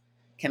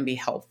can be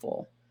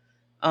helpful.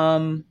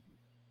 Yeah,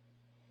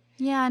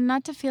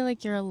 not to feel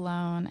like you're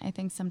alone. I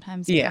think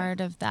sometimes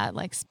part of that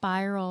like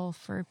spiral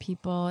for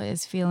people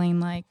is feeling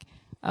like,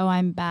 oh,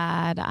 I'm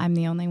bad. I'm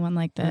the only one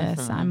like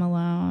this. Mm-hmm. I'm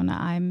alone.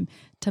 I'm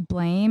to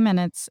blame. And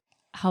it's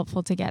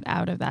helpful to get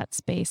out of that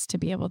space to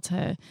be able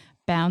to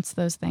bounce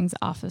those things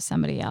off of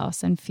somebody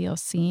else and feel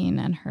seen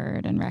and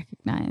heard and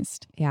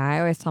recognized. Yeah, I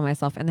always tell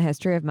myself in the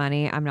history of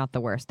money, I'm not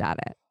the worst at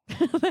it.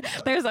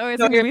 There's always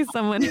going to be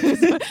someone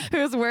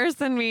who's worse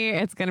than me.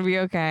 It's going to be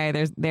okay.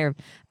 They're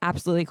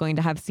absolutely going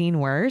to have seen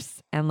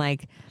worse. And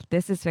like,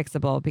 this is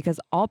fixable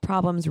because all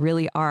problems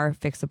really are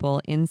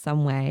fixable in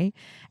some way.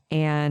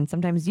 And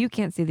sometimes you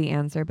can't see the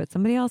answer, but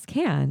somebody else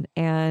can.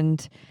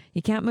 And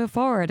you can't move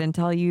forward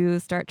until you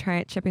start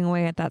chipping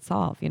away at that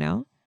solve, you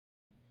know?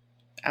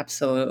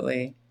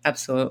 Absolutely.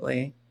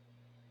 Absolutely.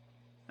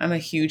 I'm a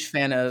huge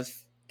fan of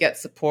get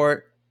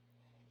support.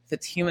 If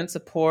it's human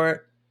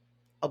support,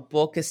 a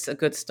book is a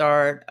good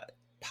start.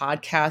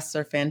 Podcasts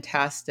are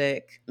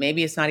fantastic.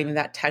 Maybe it's not even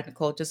that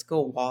technical. Just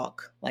go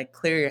walk, like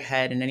clear your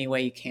head in any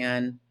way you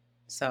can.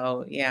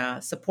 So yeah,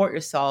 support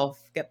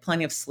yourself, get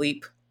plenty of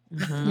sleep,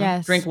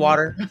 Yes. drink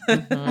water.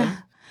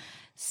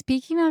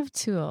 Speaking of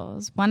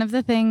tools, one of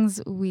the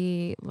things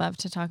we love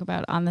to talk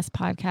about on this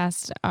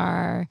podcast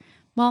are,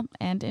 well,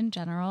 and in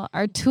general,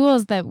 are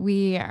tools that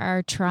we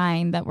are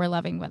trying that we're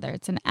loving, whether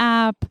it's an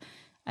app,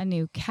 a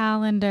new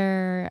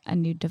calendar, a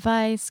new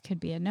device, could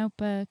be a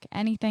notebook,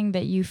 anything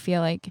that you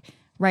feel like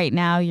right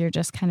now you're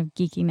just kind of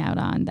geeking out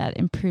on that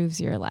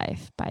improves your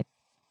life by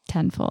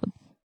tenfold.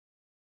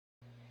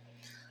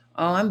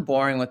 Oh, I'm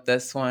boring with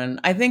this one.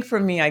 I think for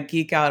me, I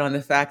geek out on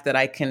the fact that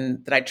I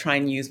try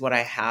and use what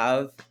I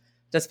have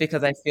just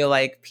because I feel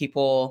like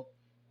people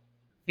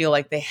feel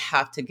like they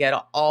have to get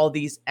all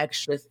these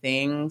extra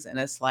things. And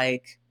it's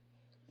like,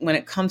 when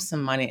it comes to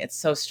money, it's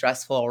so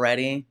stressful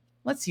already.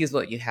 Let's use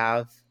what you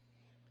have.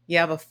 You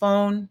have a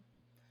phone.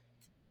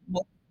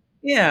 Well,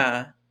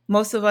 yeah.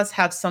 Most of us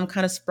have some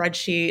kind of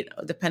spreadsheet,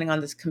 depending on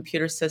this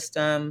computer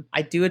system.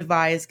 I do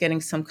advise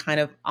getting some kind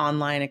of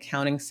online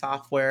accounting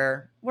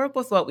software. Work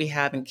with what we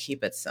have and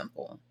keep it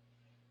simple.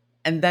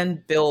 And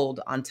then build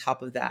on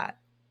top of that.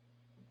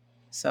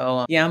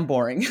 So yeah, I'm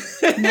boring.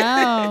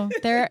 No,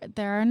 there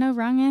are no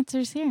wrong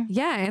answers here.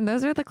 Yeah, and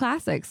those are the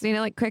classics. You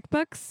know, like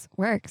QuickBooks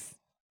works.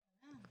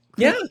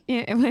 Yeah.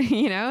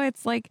 You know,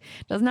 it's like,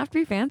 doesn't have to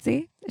be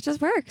fancy. It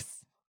just works.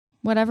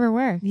 Whatever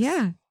works.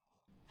 Yeah.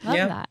 Love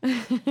Yep. that.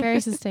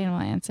 Very sustainable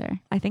answer.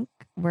 I think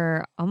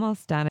we're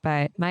almost done,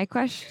 but my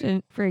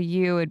question for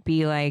you would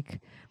be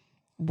like,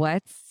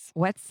 what's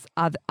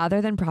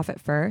other than Profit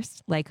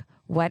First? Like,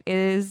 what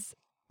is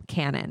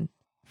canon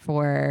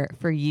for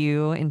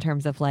you in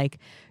terms of like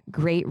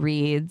great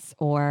reads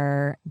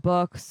or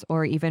books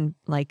or even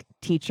like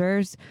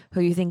teachers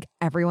who you think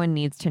everyone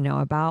needs to know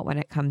about when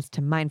it comes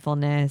to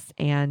mindfulness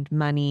and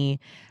money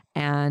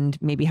and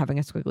maybe having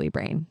a squiggly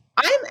brain?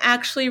 I'm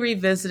actually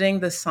revisiting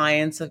The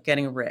Science of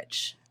Getting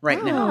Rich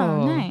right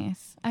now. Oh,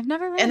 nice. I've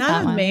never read And that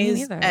I'm one.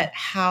 amazed at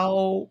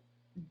how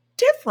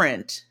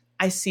different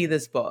I see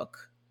this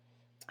book.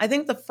 I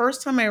think the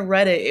first time I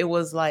read it, it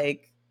was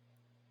like,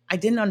 I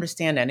didn't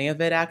understand any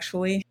of it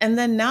actually. And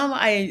then now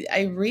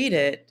I read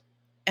it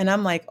and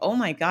I'm like, oh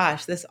my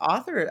gosh, this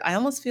author, I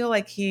almost feel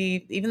like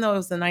he, even though it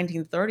was the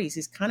 1930s,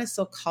 he's kind of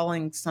still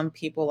calling some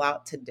people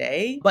out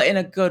today, but in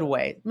a good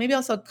way. Maybe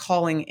also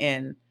calling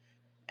in.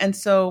 And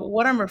so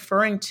what I'm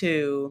referring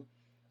to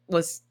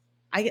was,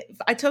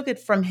 I took it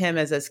from him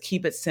as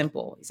keep it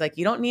simple. He's like,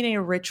 you don't need any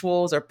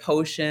rituals or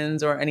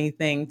potions or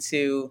anything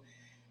to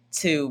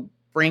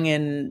bring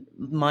in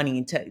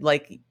money, to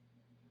like,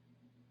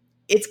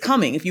 it's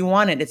coming. If you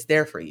want it, it's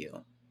there for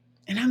you.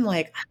 And I'm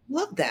like, I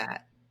love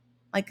that.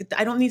 Like,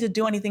 I don't need to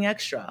do anything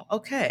extra.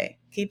 Okay,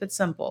 keep it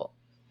simple.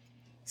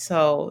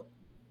 So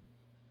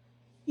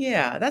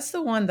yeah, that's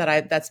the one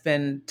that's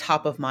been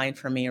top of mind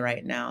for me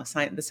right now.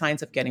 The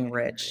Science of Getting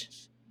Rich.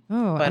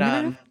 Oh, But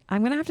I'm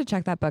gonna have to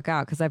check that book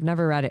out because I've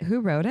never read it. Who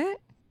wrote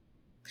it?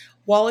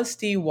 Wallace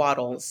D.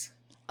 Wattles.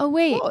 Oh,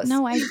 wait. Wallace.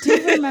 No, I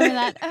do remember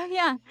that. Oh,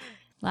 yeah.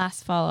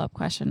 Last follow-up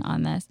question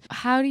on this.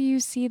 How do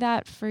you see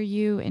that for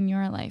you in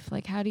your life?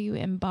 Like, how do you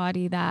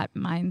embody that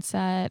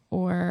mindset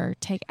or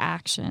take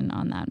action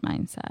on that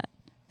mindset?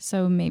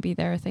 So maybe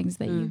there are things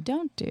that you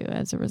don't do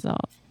as a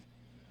result.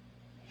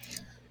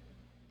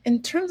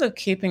 In terms of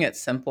keeping it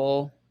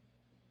simple,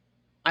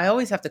 I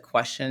always have to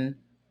question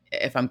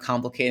if I'm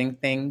complicating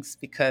things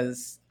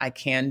because I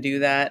can do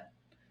that.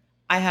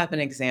 I have an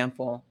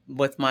example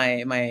with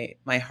my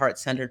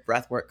heart-centered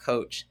breathwork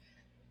coach.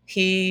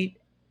 He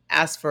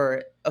asked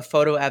for a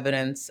photo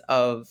evidence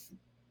of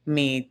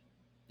me,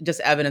 just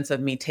evidence of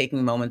me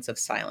taking moments of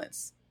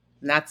silence.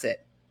 And that's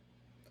it.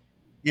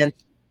 And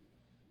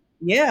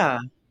yeah,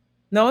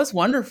 no, it's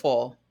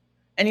wonderful.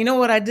 And you know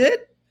what I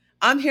did?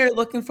 I'm here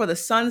looking for the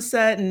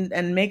sunset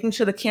and making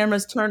sure the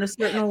camera's turned a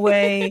certain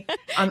way.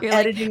 I'm You're like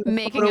editing the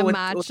making photo a with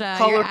matcha,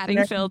 color you're and adding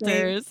everything.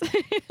 filters.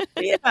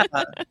 Yeah.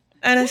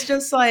 And it's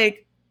just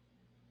like,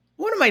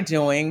 what am I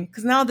doing?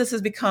 Because now this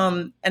has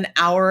become an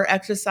hour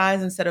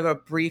exercise instead of a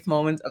brief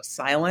moment of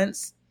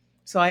silence.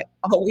 So I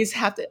always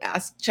have to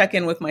check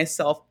in with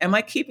myself. Am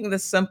I keeping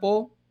this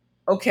simple?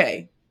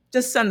 Okay,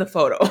 just send the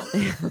photo.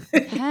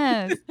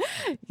 Yes.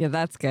 Yeah,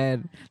 that's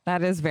good.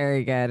 That is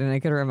very good and a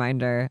good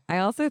reminder. I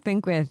also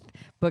think with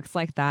books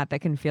like that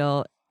can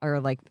feel, or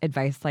like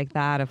advice like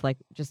that of like,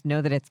 just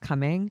know that it's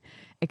coming.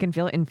 It can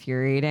feel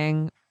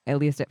infuriating. At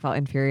least it felt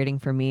infuriating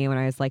for me when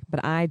I was like,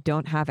 but I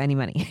don't have any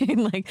money.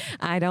 Like,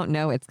 I don't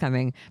know it's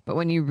coming. But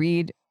when you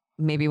read,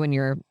 maybe when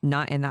you're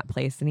not in that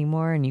place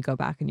anymore and you go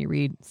back and you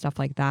read stuff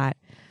like that,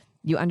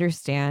 you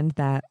understand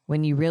that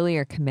when you really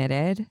are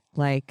committed,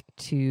 like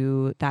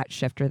to that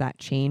shift or that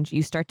change,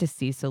 you start to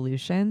see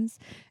solutions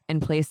in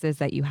places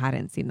that you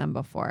hadn't seen them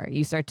before.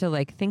 You start to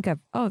like think of,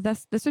 oh,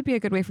 this would be a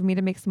good way for me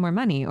to make some more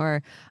money,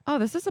 or, oh,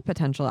 this is a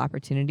potential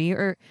opportunity,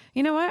 or,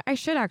 you know what, I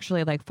should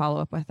actually like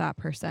follow up with that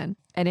person.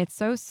 And it's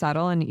so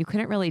subtle, and you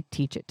couldn't really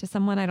teach it to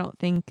someone, I don't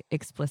think,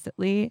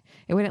 explicitly.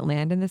 It wouldn't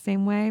land in the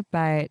same way,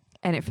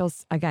 and it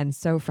feels, again,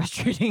 so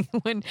frustrating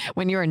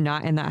when you are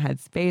not in that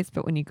headspace.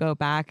 But when you go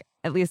back,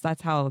 at least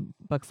that's how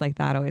books like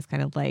that always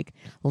kind of like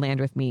land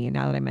with me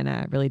now that I'm in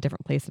a really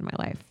different place in my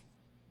life.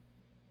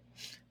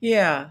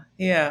 Yeah.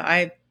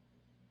 You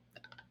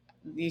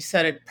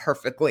said it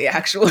perfectly,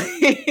 actually.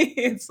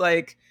 It's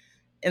like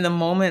in the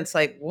moment, it's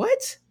like,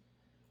 what?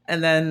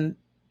 And then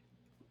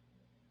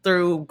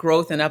through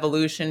growth and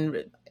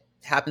evolution,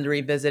 happen to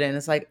revisit it, and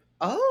it's like,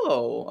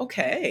 oh,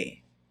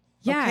 okay.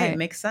 Yeah. Okay, it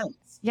makes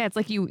sense. Yeah, it's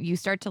like you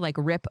start to like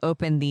rip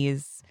open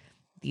these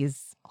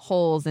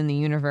holes in the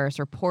universe,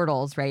 or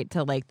portals, right?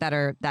 To like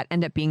that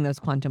end up being those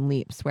quantum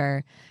leaps,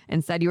 where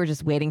instead you were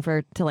just waiting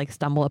to like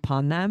stumble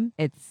upon them.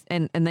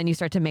 And then you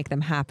start to make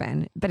them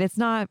happen. But it's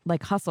not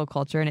like hustle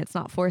culture, and it's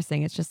not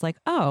forcing. It's just like,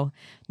 oh,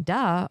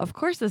 duh, of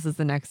course this is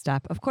the next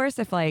step. Of course,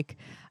 if like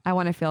I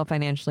want to feel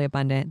financially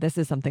abundant, this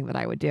is something that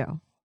I would do.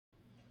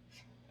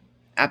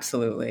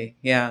 Absolutely.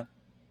 Yeah.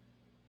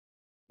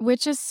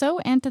 Which is so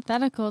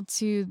antithetical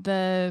to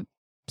the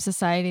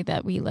society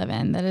that we live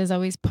in, that is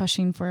always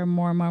pushing for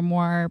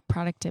more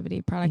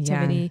productivity.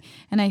 Yeah.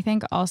 And I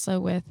think also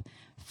with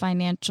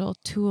financial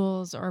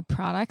tools or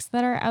products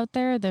that are out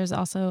there, there's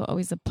also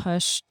always a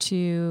push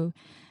to,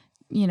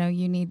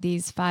 you need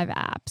these 5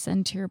 apps.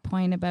 And to your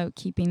point about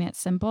keeping it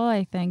simple,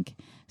 I think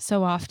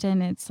so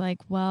often it's like,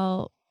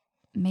 well,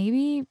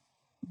 maybe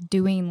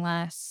doing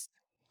less,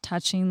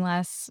 touching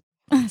less,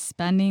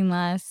 spending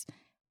less,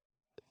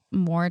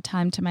 more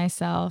time to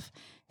myself,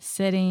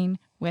 sitting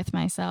with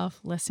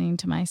myself, listening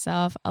to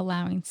myself,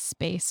 allowing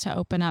space to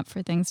open up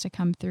for things to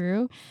come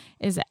through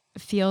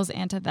feels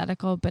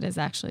antithetical, but is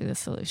actually the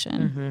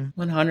solution.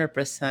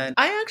 100%.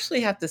 I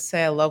actually have to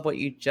say, I love what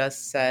you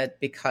just said,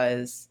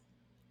 because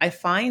I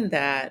find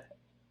that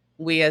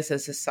we as a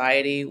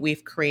society,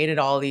 we've created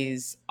all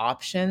these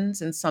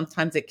options, and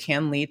sometimes it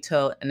can lead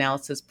to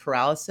analysis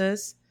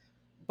paralysis,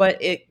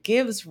 but it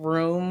gives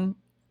room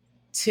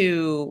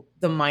to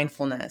the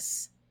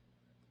mindfulness.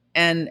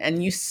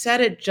 And you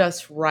said it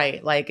just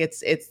right. Like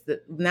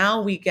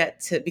now we get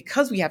to,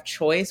 because we have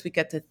choice, we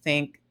get to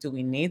think, do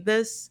we need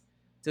this?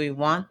 Do we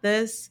want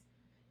this?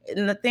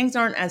 And the things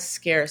aren't as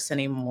scarce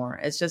anymore.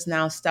 It's just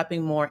now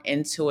stepping more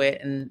into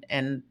it,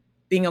 and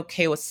being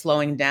okay with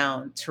slowing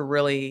down to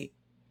really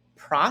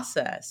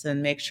process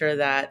and make sure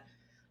that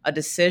a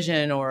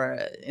decision, or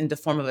in the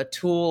form of a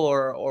tool,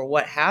 or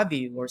what have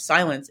you, or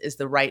silence, is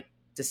the right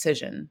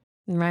decision.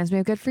 Reminds me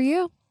of Good For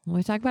You.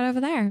 We talk about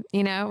over there.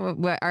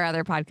 What our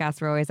other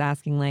podcasts, we're always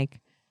asking, like,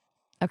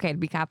 okay, to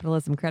be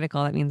capitalism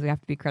critical, that means we have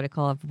to be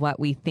critical of what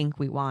we think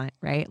we want,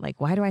 right?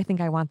 Like, why do I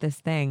think I want this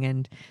thing?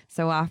 And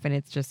so often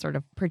it's just sort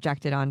of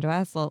projected onto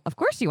us. Well, of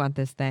course you want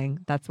this thing.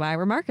 That's why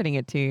we're marketing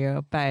it to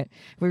you. But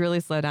we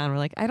really slow down. We're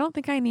like, I don't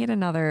think I need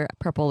another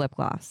purple lip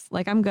gloss.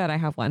 Like, I'm good. I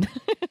have one.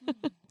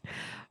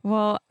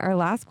 Well, our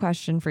last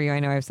question for you, I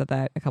know I've said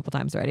that a couple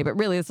times already, but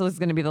really this is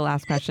going to be the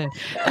last question,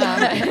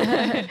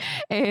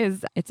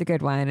 it's a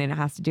good one, and it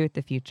has to do with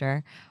the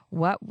future.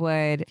 What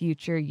would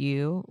future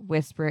you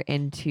whisper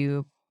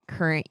into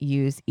current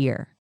you's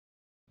ear?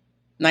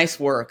 Nice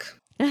work.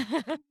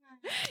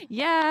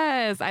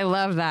 Yes, I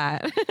love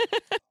that.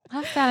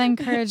 Love that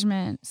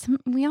encouragement.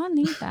 We all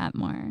need that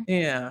more.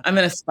 Yeah. I'm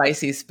in a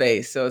spicy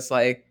space, so it's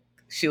like,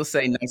 she'll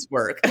say nice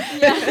work.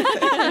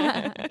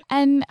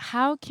 And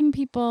how can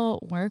people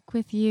work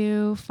with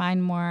you,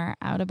 find more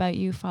out about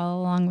you, follow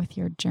along with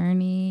your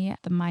journey,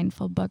 The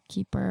Mindful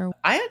Bookkeeper?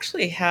 I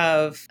actually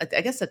have,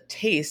 I guess, a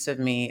taste of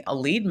me, a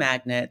lead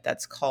magnet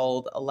that's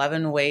called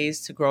 11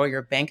 Ways to Grow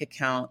Your Bank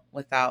Account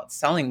Without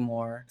Selling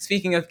More.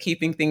 Speaking of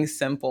keeping things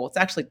simple, it's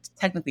actually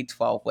technically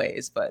 12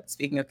 ways, but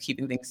speaking of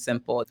keeping things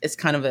simple, it's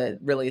kind of a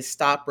really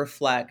stop,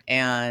 reflect,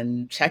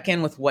 and check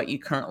in with what you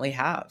currently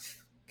have.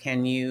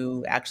 Can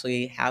you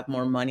actually have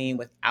more money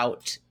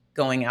without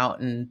going out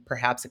and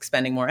perhaps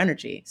expending more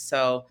energy?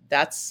 So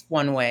that's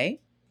one way.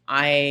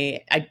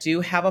 I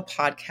do have a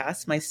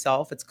podcast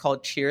myself. It's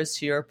called Cheers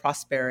to Your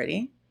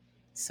Prosperity.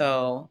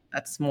 So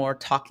that's more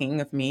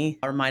talking of me,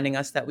 reminding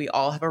us that we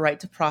all have a right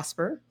to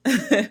prosper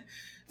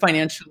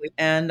financially.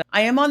 And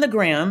I am on the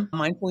gram,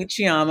 Mindful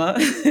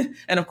Ichiyama,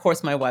 and of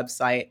course my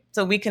website.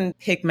 So we can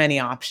pick many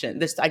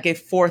options. I gave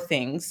 4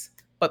 things,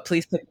 but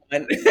please pick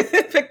one.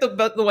 Pick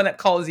the one that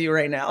calls you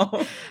right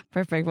now.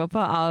 Perfect. We'll put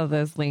all of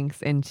those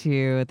links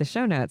into the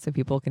show notes so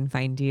people can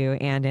find you,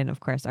 and in,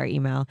 of course, our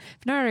email.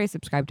 If you're not already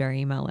subscribed to our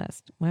email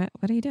list, what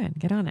are you doing?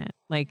 Get on it.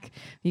 Like,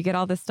 you get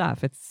all this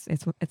stuff.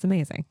 It's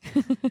amazing.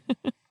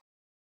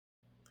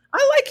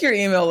 I like your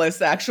email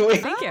list, actually.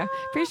 Thank you.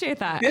 Appreciate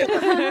that.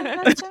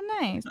 That's so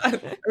nice. I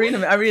read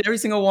them. I read every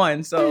single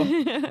one. So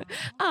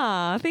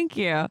Aw, thank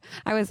you.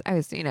 I was,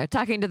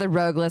 talking to the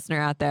rogue listener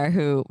out there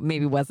who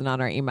maybe wasn't on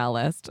our email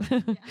list.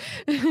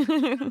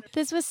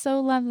 This was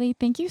so lovely.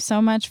 Thank you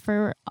so much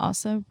for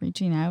also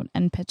reaching out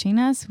and pitching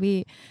us.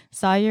 We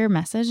saw your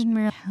message and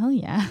we were like, hell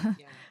yeah.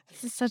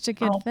 This is such a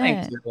good fit.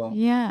 Thank you.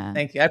 Yeah.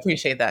 Thank you. I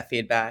appreciate that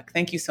feedback.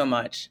 Thank you so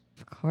much.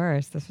 Of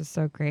course. This was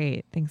so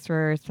great. Thanks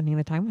for spending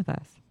the time with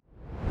us.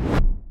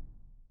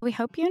 We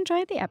hope you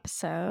enjoyed the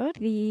episode.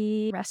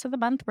 The rest of the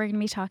month, we're going to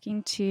be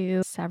talking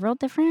to several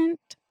different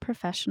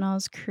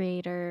professionals,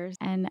 creators,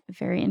 and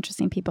very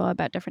interesting people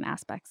about different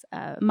aspects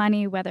of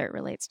money, whether it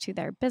relates to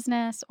their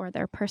business or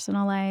their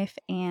personal life.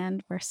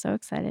 And we're so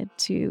excited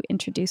to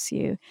introduce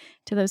you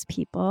to those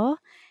people.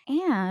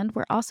 And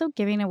we're also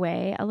giving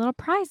away a little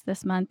prize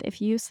this month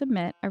if you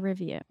submit a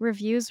review.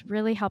 Reviews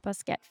really help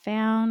us get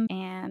found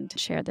and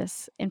share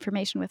this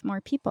information with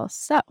more people.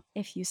 So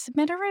if you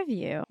submit a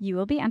review, you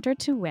will be entered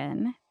to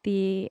win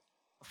the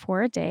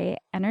 4-day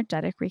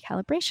energetic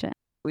recalibration.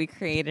 We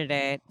created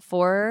it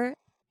for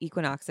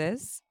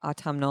equinoxes,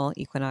 autumnal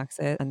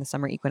equinoxes, and the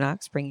summer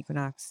equinox, spring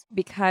equinox,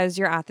 because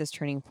you're at this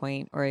turning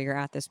point or you're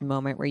at this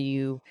moment where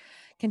you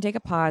can take a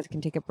pause,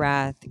 can take a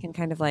breath, can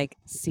kind of like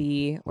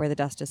see where the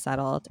dust has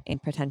settled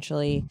and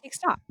potentially take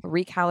stock,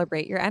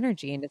 recalibrate your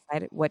energy and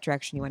decide what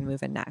direction you want to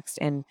move in next.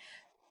 And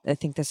I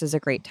think this is a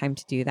great time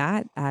to do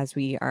that as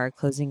we are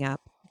closing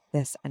up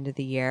this end of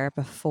the year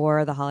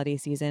before the holiday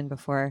season,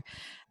 before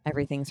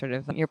everything sort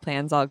of your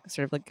plans all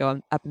sort of like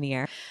go up in the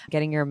air,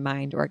 getting your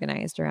mind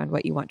organized around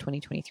what you want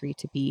 2023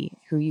 to be,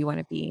 who you want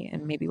to be,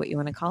 and maybe what you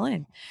want to call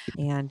in.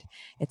 And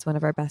it's one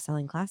of our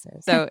best-selling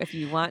classes. So if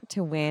you want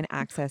to win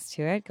access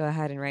to it, go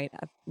ahead and write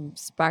a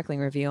sparkling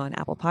review on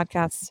Apple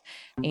Podcasts,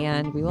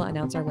 and we will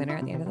announce our winner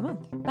at the end of the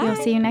month. Bye. We'll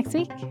see you next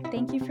week.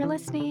 Thank you for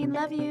listening.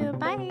 Love you.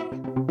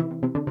 Bye.